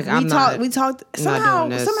 Because I'm not. We talked. not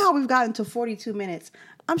doing this. Somehow we've gotten to 42 minutes.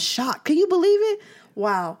 I'm shocked. Can you believe it?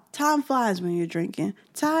 Wow, time flies when you're drinking.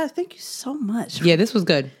 Ty, thank you so much. Yeah, this was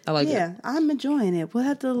good. I like it. Yeah, I'm enjoying it. We'll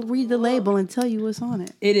have to read the label and tell you what's on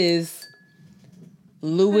it. It is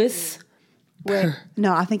Louis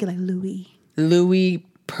No, I think it's like Louis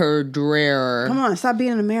Perdurer. Come on, stop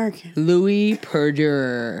being an American. Louis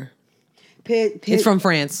Perdurer. It's from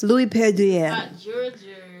France. Louis Perdurer. Not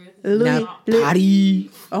Georgia. Louis. Patty.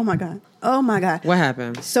 Oh my god. What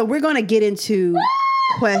happened? So we're gonna get into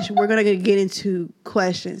questions. We're gonna get into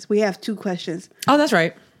questions. We have 2 questions. Oh, that's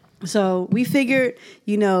right. So we figured,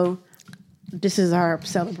 this is our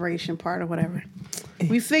celebration part or whatever.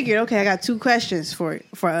 We figured, okay, I got 2 questions for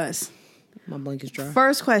us. My blanket's dry.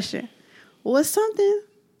 First question: what's something?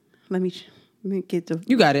 Let me get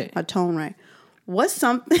You got it. my tone right. What's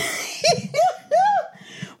something?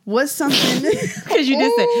 What's something? Because you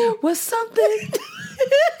did say, what's something?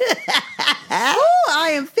 Oh, I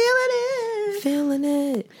am feeling it. Feeling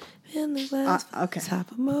it. Okay.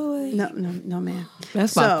 Top of my way. No, man.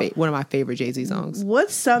 That's one of my favorite Jay-Z songs.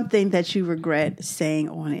 What's something that you regret saying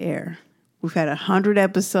on air? We've had 100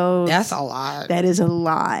 episodes. That's a lot. That is a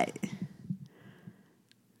lot.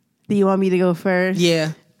 Do you want me to go first?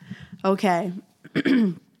 Yeah. Okay.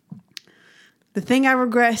 The thing I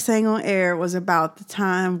regret saying on air was about the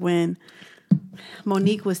time when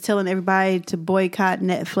Monique was telling everybody to boycott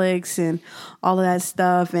Netflix and all of that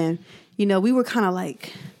stuff. And, you know, we were kind of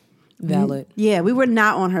like... Valid. Yeah, we were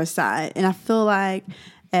not on her side. And I feel like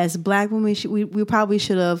as Black women, we probably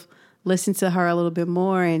should have listened to her a little bit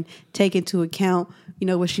more and take into account, you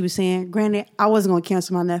know, what she was saying. Granted, I wasn't going to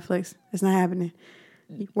cancel my Netflix. It's not happening.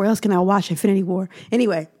 Where else can I watch Infinity War?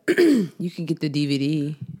 Anyway. You can get the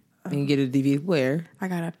DVD and get a DVD where? I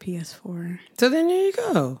got a PS4. So then there you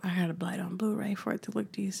go. I got to buy it on Blu-ray for it to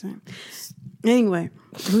look decent. Anyway,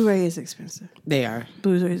 Blu-ray is expensive. They are.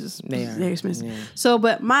 Blu-ray is They are. very expensive. Yeah. So,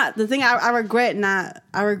 but the thing I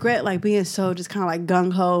regret like being so just kind of like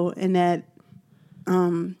gung ho in that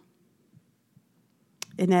on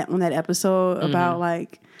that episode about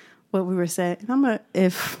like what we were saying.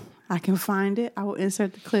 If I can find it, I will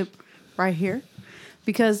insert the clip right here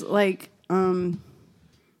because like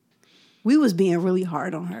we was being really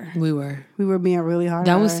hard on her. We were. We were being really hard.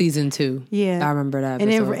 That on was her. season 2. Yeah, I remember that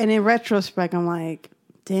And episode. in retrospect, I'm like,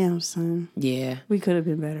 damn, son, Yeah. we could have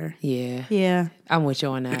been better. Yeah. Yeah. I'm with you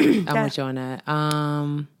on that. I'm with you on that.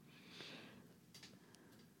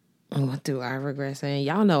 What do I regret saying?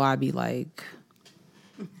 Y'all know I be like,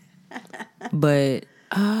 but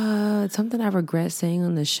something I regret saying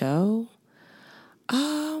on the show.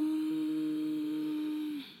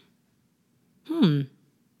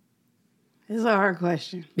 It's a hard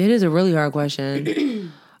question. It is a really hard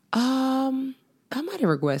question. I might have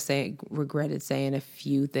regretted saying a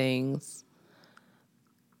few things,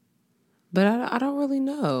 but I don't really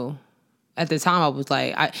know. At the time, I was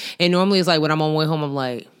like, and normally it's like when I'm on my way home, I'm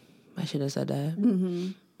like, I should have said that. Mm-hmm.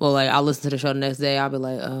 Well, like I'll listen to the show the next day. I'll be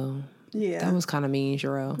like, oh, Yeah. that was kind of mean,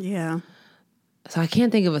 Sherelle. Yeah. So I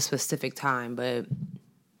can't think of a specific time, but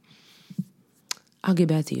I'll get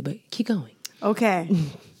back to you. But keep going. Okay.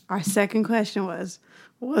 Our second question was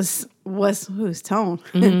who's Tone?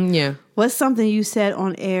 Yeah. What's something you said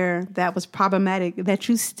on air that was problematic that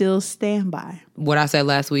you still stand by? What I said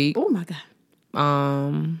last week. Oh my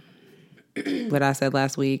God. What I said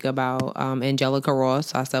last week about Angelica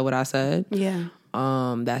Ross. I said what I said. Yeah.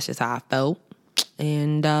 That's just how I felt.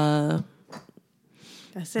 And That's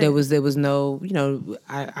it. there was no, you know,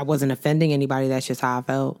 I wasn't offending anybody. That's just how I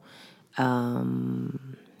felt.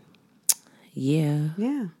 Yeah.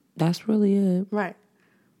 Yeah. That's really it. Right.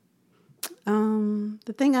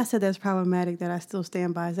 The thing I said that's problematic that I still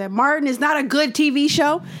stand by is that Martin is not a good TV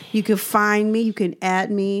show. You can find me. You can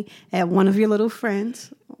add me at one of your little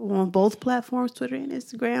friends on both platforms, Twitter and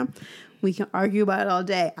Instagram. We can argue about it all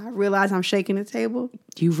day. I realize I'm shaking the table.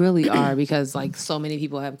 You really are, because like so many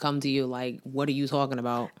people have come to you like, what are you talking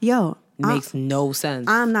about? Yo, Makes no sense.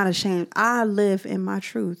 I'm not ashamed. I live in my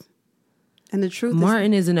truth. And the truth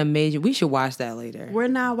Martin is an amazing. We should watch that later. We're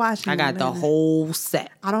not watching I got it the later. whole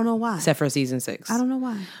set, I don't know why. except for season 6. I don't know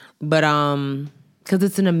why. But because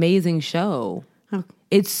it's an amazing show. Okay.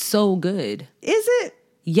 It's so good. Is it?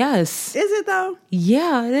 Yes. Is it though?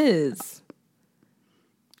 Yeah, it is.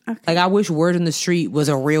 Okay. Like I wish Word in the Street was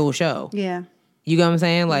a real show. Yeah. You know what I'm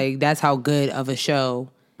saying? Like that's how good of a show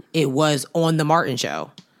it was on the Martin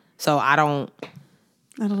show. So I don't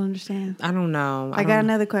understand. know. I got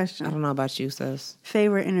another question. I don't know about you, sis.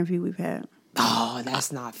 Favorite interview we've had? Oh,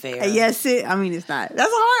 that's not fair. Yes, it's not.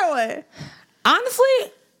 That's a hard one.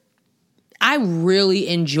 Honestly, I really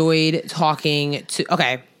enjoyed talking to.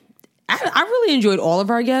 Okay, I really enjoyed all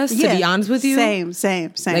of our guests. To be honest with you,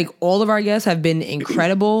 Same. like all of our guests have been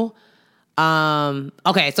incredible.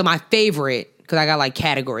 Okay, so my favorite, because I got like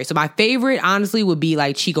categories. So my favorite, honestly, would be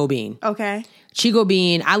like Chico Bean. Okay. Chico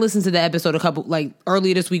Bean, I listened to the episode a couple, like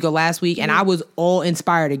earlier this week or last week, and I was all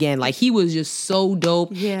inspired again. Like he was just so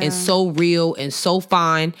dope and so real and so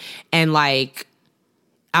fine. And like,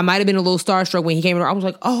 I might have been a little starstruck when he came in. I was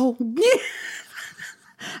like, oh,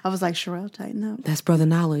 I was like, Sherelle, tighten up. that's Brother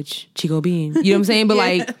Knowledge, Chico Bean. You know what I'm saying? But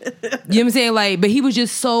like, you know what I'm saying? Like, but he was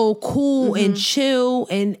just so cool and chill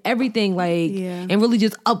and everything, like, and really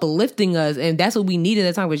just uplifting us. And that's what we needed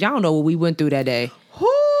at that time, because y'all don't know what we went through that day.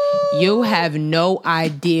 You have no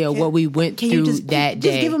idea what we went through that day.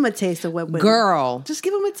 Just give him a taste of what went. Girl. Just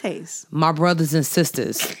give him a taste. My brothers and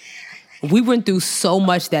sisters, we went through so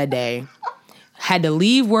much that day. Had to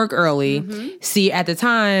leave work early. See, at the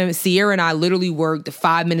time, Sierra and I literally worked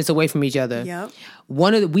 5 minutes away from each other. Yep.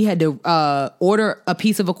 We had to order a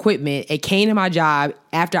piece of equipment. It came to my job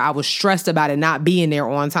after I was stressed about it not being there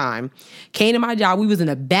on time. Came to my job. We was in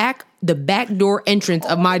the back door entrance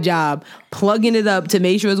of my job, plugging it up to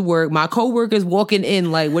make sure it's work. My coworkers walking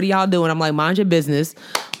in like, "What are y'all doing?" I'm like, "Mind your business."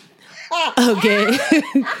 Okay.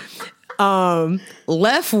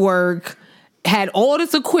 Left work. Had all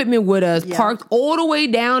this equipment with us, parked all the way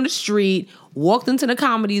down the street, walked into the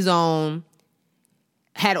Comedy Zone,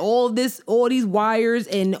 had all these wires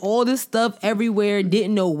and all this stuff everywhere.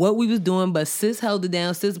 Didn't know what we was doing, but sis held it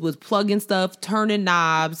down. Sis was plugging stuff, turning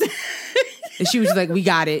knobs, and she was just like, "We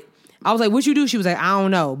got it." I was like, "What you do?" She was like, "I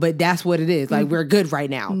don't know, but that's what it is. Like we're good right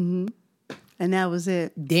now." Mm-hmm. And that was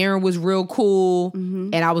it. Darren was real cool,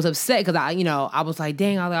 and I was upset because I was like,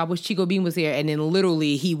 dang, I wish Chico Bean was here. And then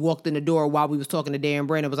literally he walked in the door while we was talking to Darren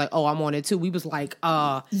Brandon. Was like, oh, I'm on it too. We was like,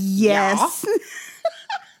 yes, y'all,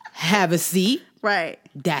 have a seat. Right.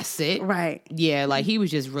 That's it. Right. Yeah, like he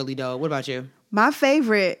was just really dope. What about you? My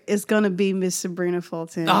favorite is gonna be Miss Sabrina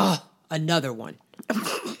Fulton. Oh, another one.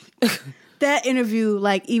 That interview,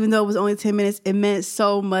 like, even though it was only 10 minutes, it meant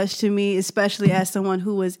so much to me, especially as someone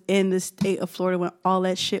who was in the state of Florida when all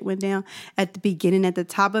that shit went down at the beginning, at the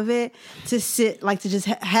top of it, to sit, like, to just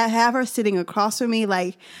have her sitting across from me.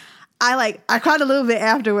 Like, I cried a little bit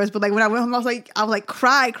afterwards, but like when I went home, I was like,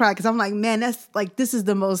 cry, because I'm like, man, that's like, this is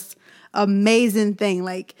the most amazing thing.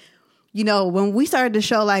 Like, you know, when we started the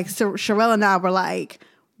show, like, Sherelle and I were like,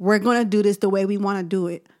 we're going to do this the way we want to do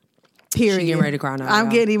it. Period. She getting ready to cry now. I'm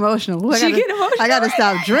getting emotional. I gotta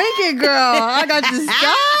stop drinking, girl. I got to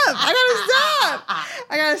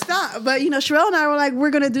stop. But, you know, Sherelle and I were like, we're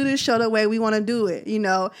going to do this show the way we want to do it, you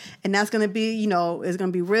know, and that's going to be, you know, it's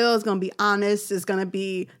going to be real. It's going to be honest. It's going to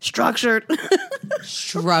be structured.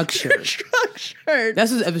 Structured.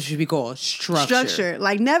 That's what the episode should be called. Structured.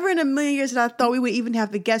 Like, never in a million years did I thought we would even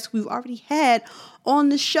have the guests we've already had on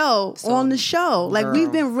the show. Like, girl,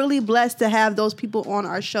 we've been really blessed to have those people on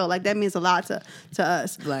our show. Like, that means a lot to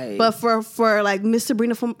us. Like, but for like Miss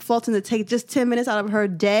Sabrina Fulton to take just 10 minutes out of her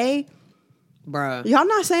day, bruh, y'all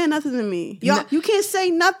not saying nothing to me. You can't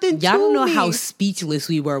say nothing to me. Y'all don't know how speechless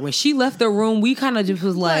we were. When she left the room, we kind of just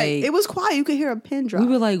was like... It was quiet. You could hear a pin drop. We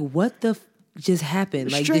were like, what the just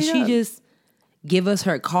happened? Like, Straight did she up. just give us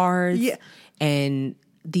her cards? Yeah. And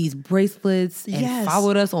these bracelets and Yes.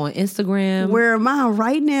 followed us on Instagram. Where am I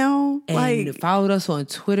right now? And Like, followed us on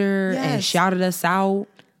Twitter and Yes. shouted us out.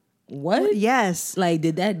 What? yes. Like,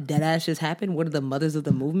 did that ass just happen? What are the mothers of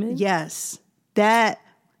the movement? Yes. That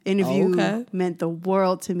interview Okay. meant the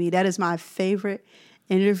world to me. That is my favorite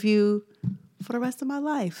interview for the rest of my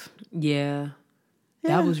life. Yeah.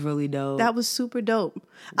 Yeah. That was really dope. That was super dope.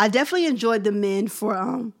 I definitely enjoyed the men for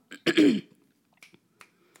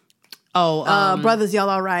Brothers, Y'all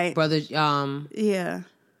All Right. Brothers, Yeah.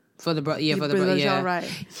 for the Brothers, yeah. Y'all Right.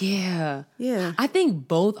 Yeah. Yeah. I think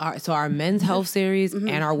both are, so our men's health series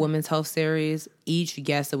and our women's health series, each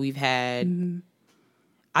guest that we've had,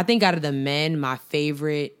 I think out of the men, my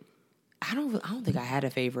favorite, I don't think I had a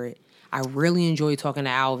favorite. I really enjoyed talking to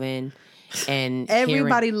Alvin and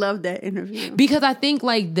Everybody loved that interview. because I think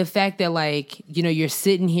like the fact that like, you know, you're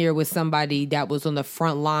sitting here with somebody that was on the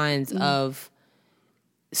front lines of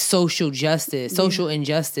social justice, social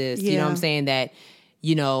injustice, you know what I'm Yeah. saying, that,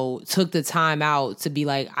 you know, took the time out to be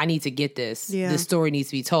like, I need to get this. Yeah. This story needs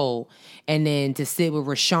to be told. And then to sit with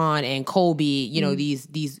Rashawn and Colby, you know, these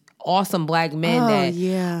awesome black men that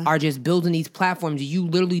yeah. are just building these platforms. You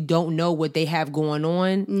literally don't know what they have going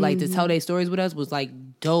on. Like to tell their stories with us was like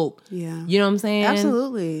dope. Yeah. You know what I'm saying?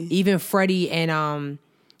 Absolutely. Even Freddie and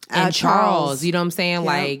Charles, Charles. you know what I'm saying? Yep.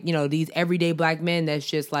 Like, you know, these everyday black men that's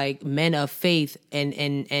just like men of faith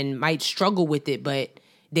and might struggle with it, but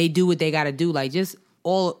they do what they gotta do. Like just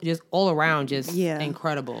all around, just Yeah.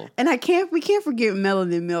 incredible. And we can't forget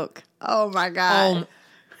Melanin Milk. Oh my God.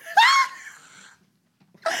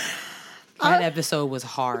 That episode was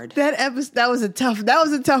hard. That was a tough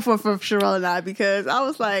one for Sherelle and I, because I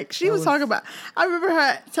was like, she was talking about, I remember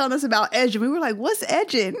her telling us about edging. We were like, what's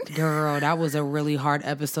edging? Girl, that was a really hard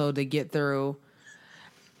episode to get through.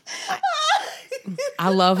 I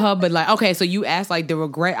love her, but like, okay, so you asked like the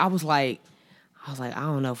regret. I was like, I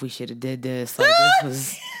don't know if we should have did this. Like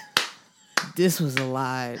this was a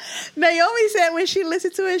lot. Naomi said when she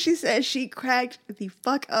listened to it, she said she cracked the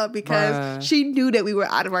fuck up because Bruh. she knew that we were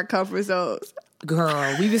out of our comfort zones.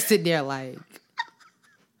 Girl, we was sitting there like,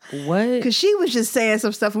 what? Because she was just saying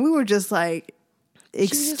some stuff and we were just like, She was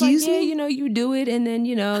just excuse like, yeah, me? you know, you do it and then,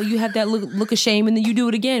 you know, you have that look of shame and then you do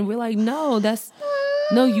it again. We're like, no,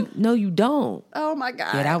 you don't. Oh my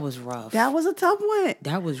God. Yeah, that was rough. That was a tough one.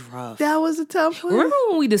 That was rough. That was a tough one. Remember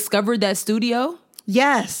when we discovered that studio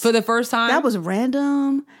Yes. for the first time? That was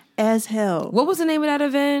random as hell. What was the name of that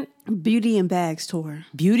event? Beauty and Bags Tour.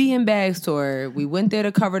 Beauty and Bags Tour. We went there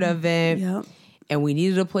to cover the event. Yep. And we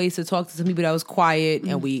needed a place to talk to some people that was quiet.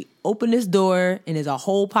 And we opened this door and there's a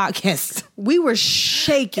whole podcast. We were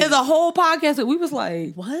shaking. There's a whole podcast. And we was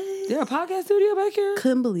like, What? is there a podcast studio back here?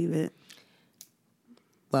 Couldn't believe it.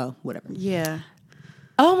 Well, whatever. Yeah.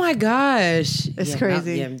 Oh my gosh. It's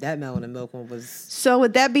crazy. That melon and milk one was. So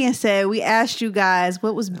with that being said, we asked you guys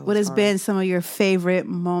what has hard. been some of your favorite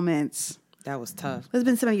moments. That was tough. What's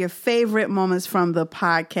been some of your favorite moments from the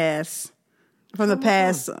podcast from the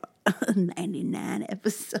past 99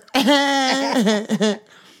 episodes?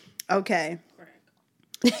 Okay.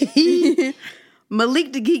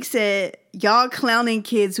 Malik the Geek said, y'all clowning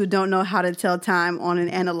kids who don't know how to tell time on an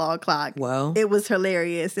analog clock. Well. It was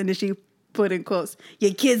hilarious. And then she put in quotes,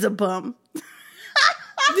 your kid's a bum.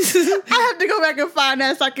 I have to go back and find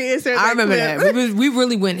that so I can insert that I remember clip. that. We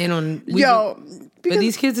really went in on. But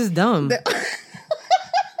these kids is dumb.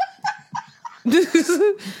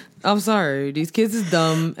 I'm sorry. These kids is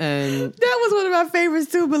dumb. And that was one of my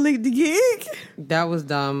favorites too, Malik the Geek. that was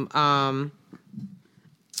dumb.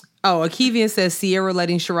 Akivian says Sierra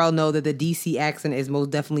letting Sherelle know that the DC accent is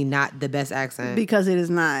most definitely not the best accent. Because it is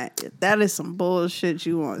not. That is some bullshit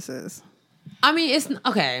you want, sis. I mean, it's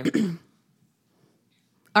okay.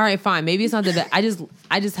 All right, fine. Maybe it's not the best.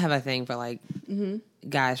 I just have a thing for like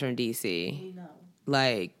guys from DC.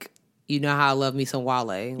 Like, you know how I love me some Wale.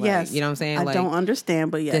 Like, Yes. You know what I'm saying? I Like, don't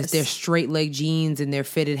understand, but yes. their straight leg jeans and their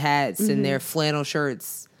fitted hats and their flannel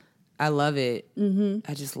shirts. I love it.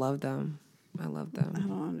 I just love them. I love them. I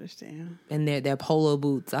don't understand. And their polo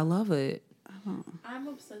boots. I love it. I'm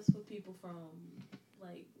obsessed with people from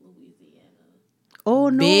like Louisiana. Oh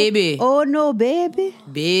no, Baby. Oh no, baby.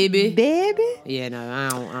 Baby. Yeah, no,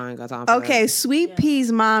 I ain't got time for Okay, Sweet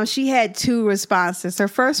Pea's mom, she had two responses. Her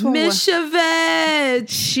first one that. was, Miss Chavette.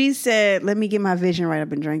 she said, let me get my vision right, I've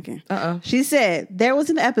been drinking. Uh-oh. She said, there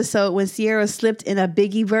was an episode when Sierra slipped in a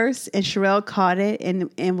Biggie verse and Sherelle caught it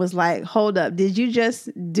and was like, hold up, did you just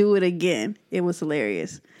do it again? It was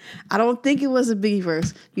hilarious. I don't think it was a Biggie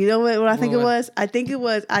verse. You know what I think it was? I think it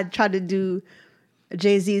was, I tried to do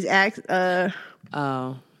Jay-Z's act.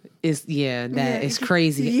 Oh, it's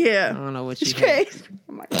crazy. Yeah. I don't know what It's you crazy.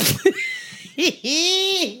 Oh my God.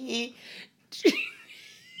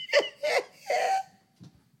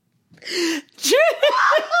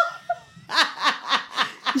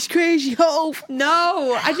 It's crazy. Oh,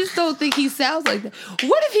 No, I just don't think he sounds like that.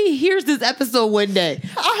 What if he hears this episode one day?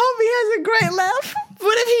 I hope he has a great laugh.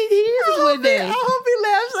 What if he hears it one I day? hope he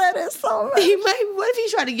laughs at it so much. He might. What if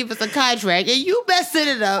he's trying to give us a contract and you best set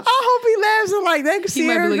it up? I hope he laughs at like that. He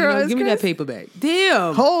might Sierra be like, girl you know, is give me that crazy. paper back.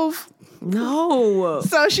 Damn. Hove. No.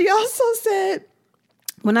 So she also said,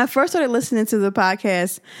 when I first started listening to the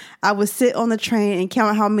podcast, I would sit on the train and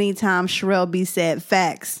count how many times Sherelle B said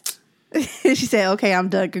facts. She said, okay, I'm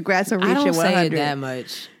done. Congrats on I reaching don't 100. say it that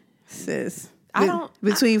much. Sis. I don't-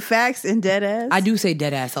 Between facts and dead ass. I do say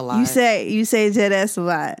dead ass a lot. You say dead ass a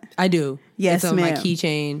lot. I do. Yes, it's on my ma'am.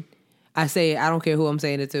 keychain. I say it. I don't care who I'm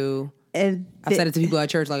saying it to. And I've said it to people at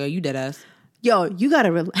church. Like, "Are you dead ass?" yo, you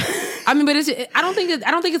gotta relax. I mean, but I don't think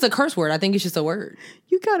it's a curse word. I think it's just a word.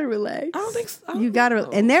 You gotta relax. I don't think so. You gotta.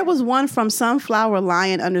 And there was one from Sunflower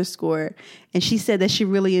Lion _ and she said that she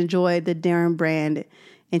really enjoyed the Darren Brand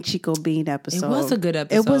and Chico Bean episode. It was a good It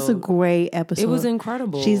was a episode. great episode. It was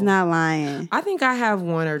incredible. She's not lying. I think I have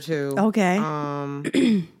one or two. Okay. Oh,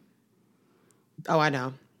 I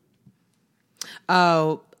know.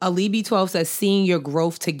 Oh, Alibi12 says, seeing your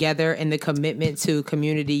growth together and the commitment to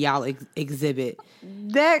community y'all exhibit.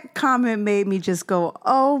 That comment made me just go,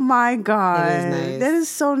 oh my God. It is nice. That is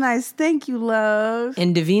so nice. Thank you, love.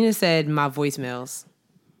 And Davina said, my voicemails.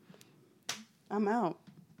 I'm out.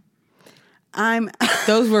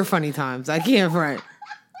 Those were funny times. I can't front.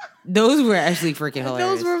 Those were actually freaking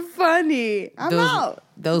hilarious. Those were funny. I'm out.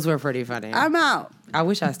 Those were pretty funny. I'm out. I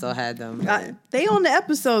wish I still had them. They on the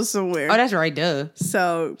episode somewhere. Oh, that's right. Duh.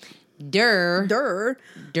 So, Durr.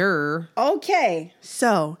 okay.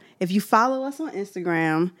 So, if you follow us on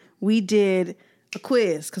Instagram, we did a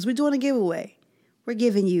quiz because we're doing a giveaway. We're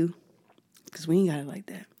giving you, because we ain't got it like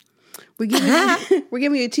that. We're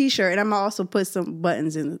giving you a t-shirt, and I'm gonna also put some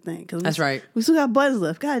buttons in the thing. That's right. We still got buttons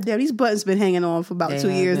left. God damn, these buttons been hanging on for about 2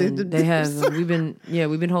 years. They have. We've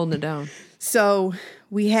been holding it down. So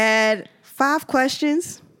we had 5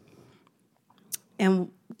 questions,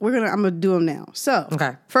 and I'm gonna do them now. So,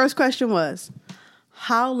 Okay. First question was,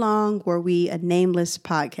 how long were we a nameless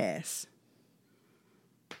podcast?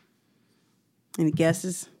 Any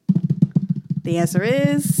guesses? The answer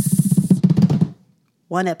is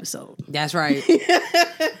 1 episode. That's right.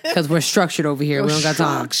 Because we're structured over here. We don't got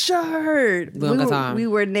time. Structured. We don't got time. We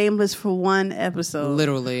were nameless for 1 episode.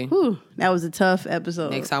 Literally. Whew, that was a tough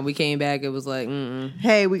episode. Next time we came back, it was like,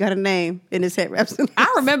 Hey, we got a name in this head wraps.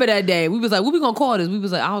 I remember that day. We was like, what we gonna call this?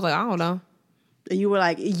 I was like, I don't know. And you were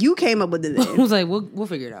like, you came up with the I name. was like, we'll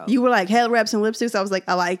figure it out. You were like, head wraps and lipsticks. I was like,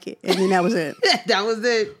 I like it. And then that was it. That was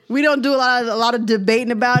it. We don't do a lot of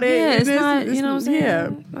debating about it. Yeah, it's not, you know what I'm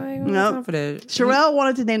saying? Yeah. Like, Nope. time for that. Sherelle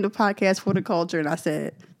wanted to name the podcast For the Culture, and I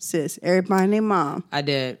said, sis, everybody named mom. I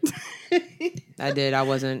did. I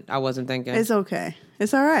wasn't thinking. It's okay.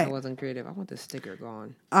 It's all right. I wasn't creative. I want the sticker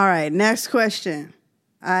gone. All right, next question.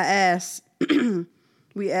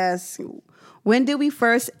 We asked, when did we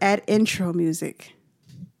first add intro music?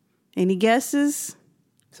 Any guesses?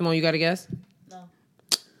 Simone, you got a guess? No.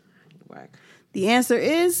 Whack. The answer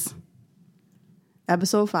is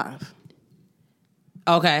episode 5.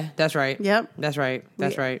 Okay, that's right. Yep. That's right.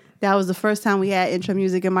 That's right. That was the first time we had intro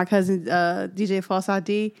music, and my cousin DJ False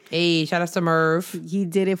ID, Hey, shout out to Merv. he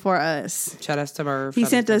did it for us. Shout out to Merv. He Shout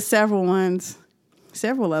sent out us several ones,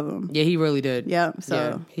 several of them. Yeah, he really did. Yep.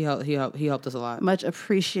 So yeah, he helped us a lot. much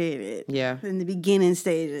appreciated. Yeah. In the beginning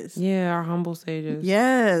stages. Yeah, our humble stages.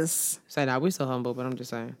 Yes. Say now we're so humble, but I'm just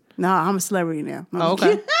saying. No, I'm a celebrity now. Oh,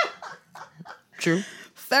 okay. True.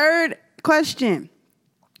 Third question.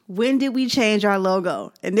 When did we change our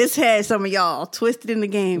logo? And this had some of y'all twisted in the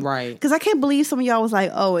game. Right. Because I can't believe some of y'all was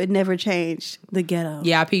like, oh, it never changed. The ghetto.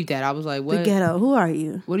 Yeah, I peeped that. I was like, what? The ghetto. Who are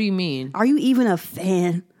you? What do you mean? Are you even a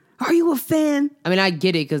fan? Are you a fan? I mean, I get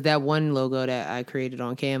it because that one logo that I created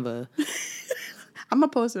on Canva, I'm going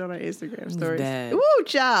to post it on our Instagram stories. bad. Woo,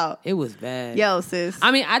 child. it was bad. Yo, sis.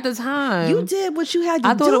 I mean, at the time, You did what you had to do.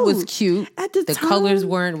 I thought it was cute. At the time. colors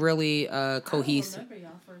weren't really cohesive. Remember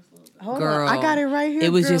y'all first logo. Hold Girl, on. I got it right here.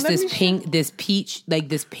 It was girl. just Let this me pink, this peach, like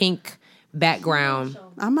this pink background,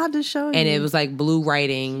 I'm about to show you. and it was like blue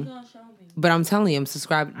writing. Gonna show me. But I'm telling you, I'm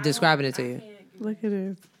describing it to you. Look at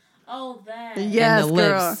this. Oh, that. Yes, And the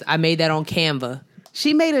girl. lips, I made that on Canva.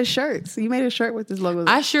 She made a shirt. So you made a shirt with this logo.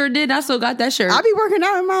 I sure did. I still got that shirt. I be working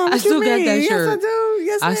out in mine. What I still you got mean? that shirt. Yes, I do.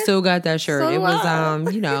 Yes, I ma'am. still got that shirt. So It do was, I. it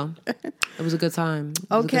was a good time.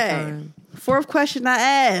 It was a good Okay. time. Fourth question I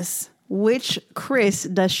asked. Which Chris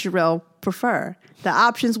does Sherelle prefer? The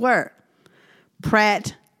options were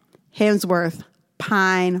Pratt, Hemsworth,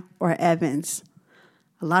 Pine, or Evans.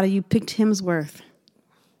 A lot of you picked Hemsworth.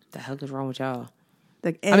 The hell is wrong with y'all?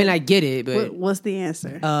 I I mean, I get it, but what's the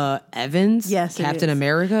answer? Evans, Yes, it Captain is.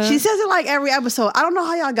 America. She says it like every episode. I don't know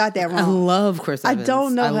how y'all got that I wrong. love Chris I Evans.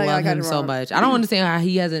 don't know I how y'all love got him it so wrong. much. I don't understand how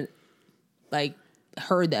he hasn't like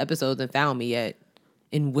heard the episodes and found me yet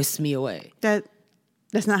and whisked me away.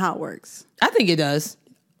 That's not how it works. I think it does.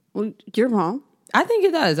 Well, you're wrong. I think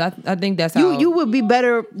it does. I think that's how You would be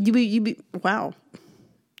better. Wow.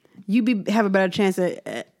 Have a better chance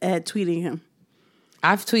at tweeting him.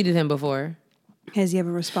 I've tweeted him before. Has he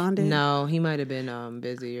ever responded? No, he might have been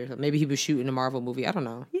busy or something. Maybe he was shooting a Marvel movie. I don't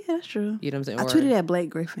know. Yeah, that's true. You know what I'm saying? I Or- tweeted at Blake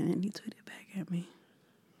Griffin and he tweeted back at me.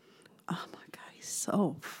 Oh my God, he's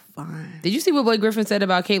so fine. Did you see what Blake Griffin said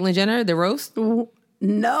about Caitlyn Jenner, the roast?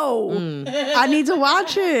 No. I need to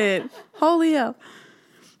watch it. Holy up.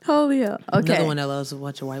 Okay. Another one that loves to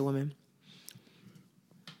watch a white woman.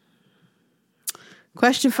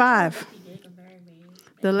 Question 5.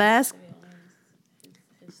 The last,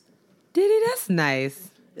 Did he? That's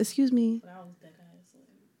nice. excuse me.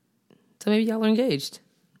 So maybe y'all are engaged.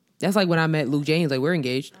 That's like when I met Luke James. Like, we're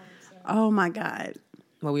engaged. Oh my God.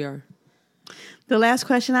 Well, we are. The last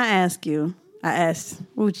question I asked,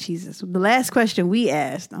 oh Jesus. The last question we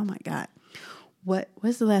asked, oh my God.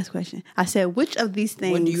 What's the last question? I said, which of these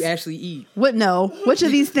things? When do you actually eat? Which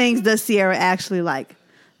of these things does Sierra actually like?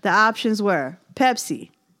 The options were Pepsi,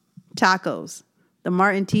 tacos, the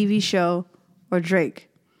Martin TV show, or Drake.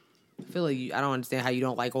 I feel like I don't understand how you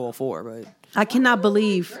don't like all four, but I can't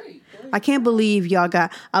believe y'all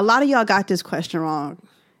got, a lot of y'all got this question wrong.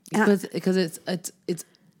 because it's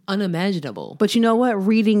unimaginable. But you know what?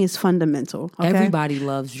 Reading is fundamental. Okay? Everybody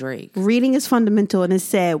loves Drake. Reading is fundamental, and it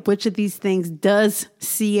said, which of these things does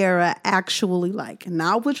Sierra actually like?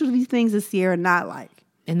 Not which of these things does Sierra not like?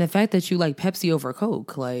 And the fact that you like Pepsi over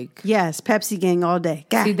Coke, like Yes, Pepsi gang all day.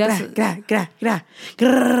 See, that's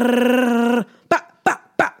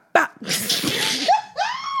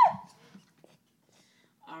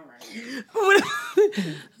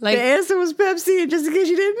like The answer was Pepsi, and just in case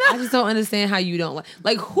you didn't I know. just don't understand how you don't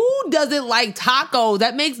like who doesn't like tacos?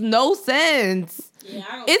 That makes no sense. Yeah,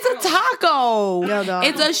 It's a taco. No, dog.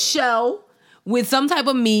 It's a shell with some type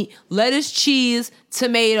of meat, lettuce, cheese,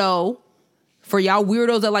 tomato. For y'all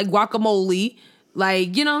weirdos that like guacamole,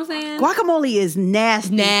 like, you know what I'm saying? Guacamole is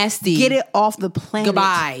nasty. Nasty. Get it off the planet.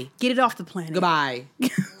 Goodbye. Get it off the planet. Goodbye.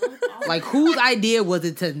 Like, whose idea was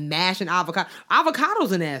it to mash an avocado?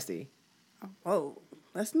 Avocados are nasty. Whoa.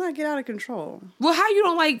 Let's not get out of control. Well, how you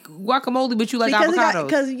don't like guacamole, but you like avocados?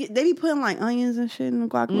 Because they be putting like onions and shit in the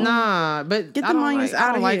guacamole. Nah, but Get them onions out of here.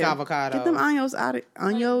 I don't like avocado. Get them onions out of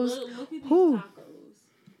onions. Look at these Who? tacos.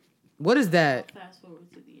 What is that? Fast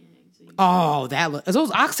forward to the end. So you Oh, is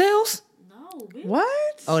those oxtails? know, bitch.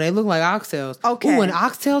 What? Oh, they look like oxtails. Okay. Ooh, an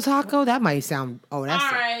oxtail taco? That might sound. Oh, All that's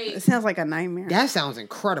right. It sounds like a nightmare. that sounds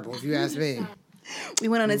incredible. If you ask me. We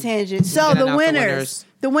went on a tangent. So Get the enough winners,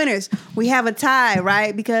 we have a tie,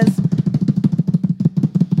 right? Because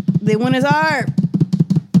the winners are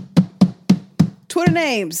Twitter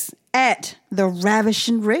names at The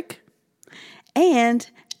Ravishing Rick and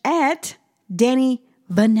at Danny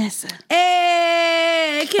Vanessa.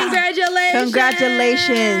 Hey, congratulations!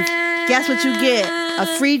 Congratulations. Guess what you get?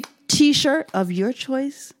 A free t-shirt of your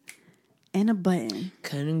choice and a button.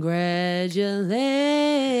 Congratulations!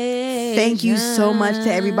 Thank you so much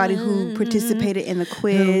to everybody who participated in the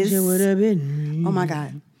quiz. Oh my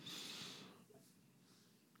God.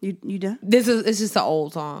 You done? It's just an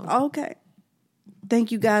old song. Okay.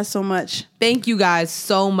 Thank you guys so much. Thank you guys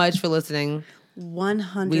so much for listening.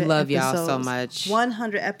 100 We love y'all episodes. so much.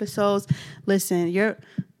 100 episodes. Listen,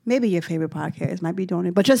 maybe your favorite podcast might be doing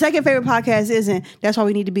it, but your second favorite podcast isn't. That's why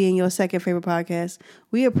we need to be in your second favorite podcast.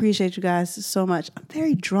 We appreciate you guys so much. I'm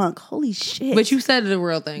very drunk. Holy shit. But you said the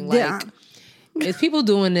real thing. Like, Yeah. there's people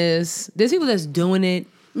doing this. There's people that's doing it.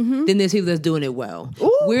 Then there's people that's doing it well.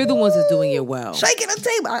 Ooh. We're the ones that's doing it well. shaking the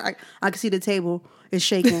table. I can see the table is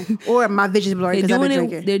shaking, or my vision's blurry They're because I've been doing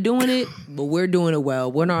drinking. it. They're doing it, but we're doing it well.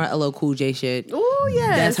 We're not LL Cool J shit. Oh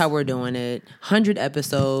yes, That's how we're doing it. 100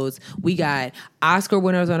 episodes. We got Oscar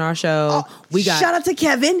winners on our show. We got shout out to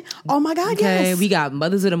Kevin. Oh my God, okay. yes. We got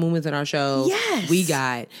Mothers of the Movements on our show. Yes. We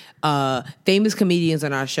got famous comedians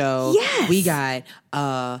on our show. Yes. We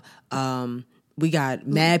got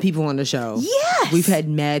mad people on the show. Yes. We've had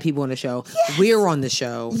mad people on the show. Yes. We're on the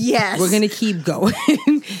show. Yes. We're going to keep going.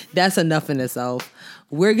 That's enough in itself.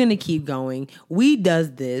 We're going to keep going. We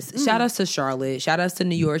does this. Shout outs to Charlotte. Shout outs to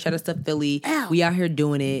New York. Shout outs to Philly. Ow. We out here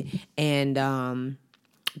doing it. And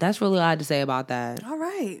that's really all I had to say about that. All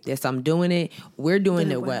right. Yes, I'm doing it. We're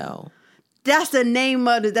doing it well. That's the name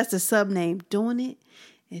of it. That's the sub name. Doing it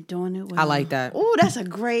and doing it well. I like that. Oh, that's a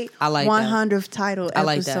great I like that. 100th title episode. I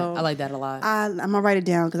like that. I like that a lot. I'm going to write it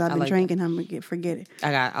down because I've been like drinking. I'm going to forget it.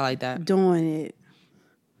 I like that. Doing it.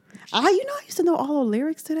 I used to know all the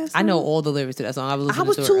lyrics to that song. I know all the lyrics to that song. I was listening I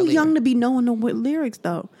was to it too earlier. young to be knowing the lyrics,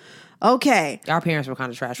 though. Okay. Our parents were kind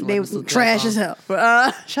of trash. They were trash as hell.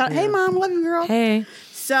 Hey, Mom. Love you, girl. Hey.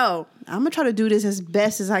 So, I'm going to try to do this as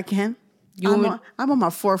best as I can. I'm on my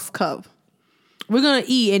fourth cup. We're going to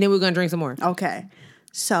eat and then we're going to drink some more. Okay.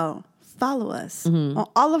 So, follow us on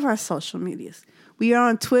all of our social medias. We are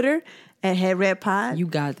on Twitter at Head Wrap Pod. You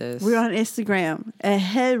got this. We're on Instagram at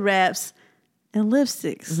Head Wraps and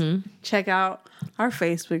Lipsticks. Check out our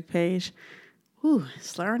Facebook page. Ooh,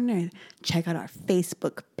 slurring there. Check out our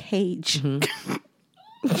Facebook page.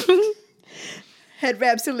 Head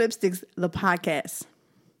Wraps and Lipsticks, the podcast.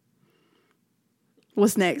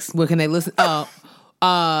 What's next? Where can they listen? Our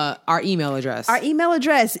email address. Our email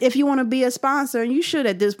address, if you want to be a sponsor, and you should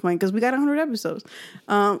at this point because we got 100 episodes.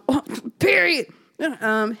 Period.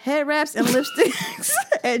 Head wraps and lipsticks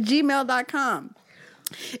at gmail.com.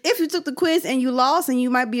 If you took the quiz and you lost and you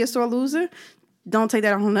might be a sore loser, don't take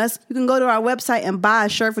that on us. You can go to our website and buy a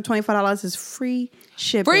shirt for $25. It's free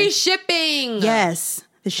shipping. Free shipping. Yes.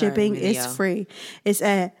 The shipping video. is free. It's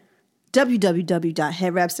at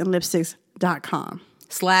www.headwrapsandlipsticks.com.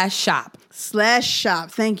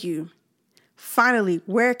 /shop. Thank you. Finally,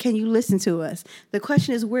 where can you listen to us? The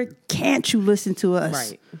question is, where can't you listen to us?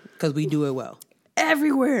 Right. Because we do it well.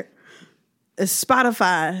 Everywhere. It's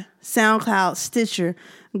Spotify, SoundCloud, Stitcher,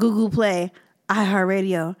 Google Play,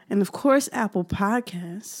 iHeartRadio, and of course, Apple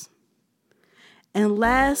Podcasts. And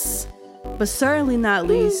last, but certainly not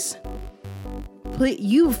least,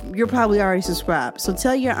 you're probably already subscribed. So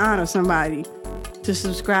tell your aunt or somebody to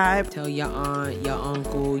subscribe. Tell your aunt, your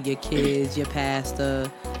uncle, your kids, your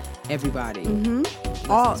pastor, everybody. Listen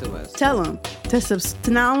to us. Tell them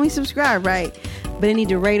to not only subscribe, right, but they need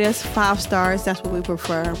to rate us 5 stars. That's what we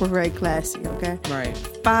prefer. We're very classy, okay? Right.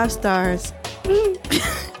 5 stars. And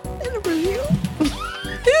a review.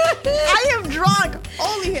 I am drunk.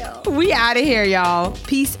 Holy hell. We out of here, y'all.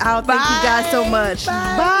 Peace out. Thank you guys so much.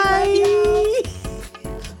 Bye.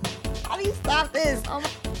 How do you stop this? Oh my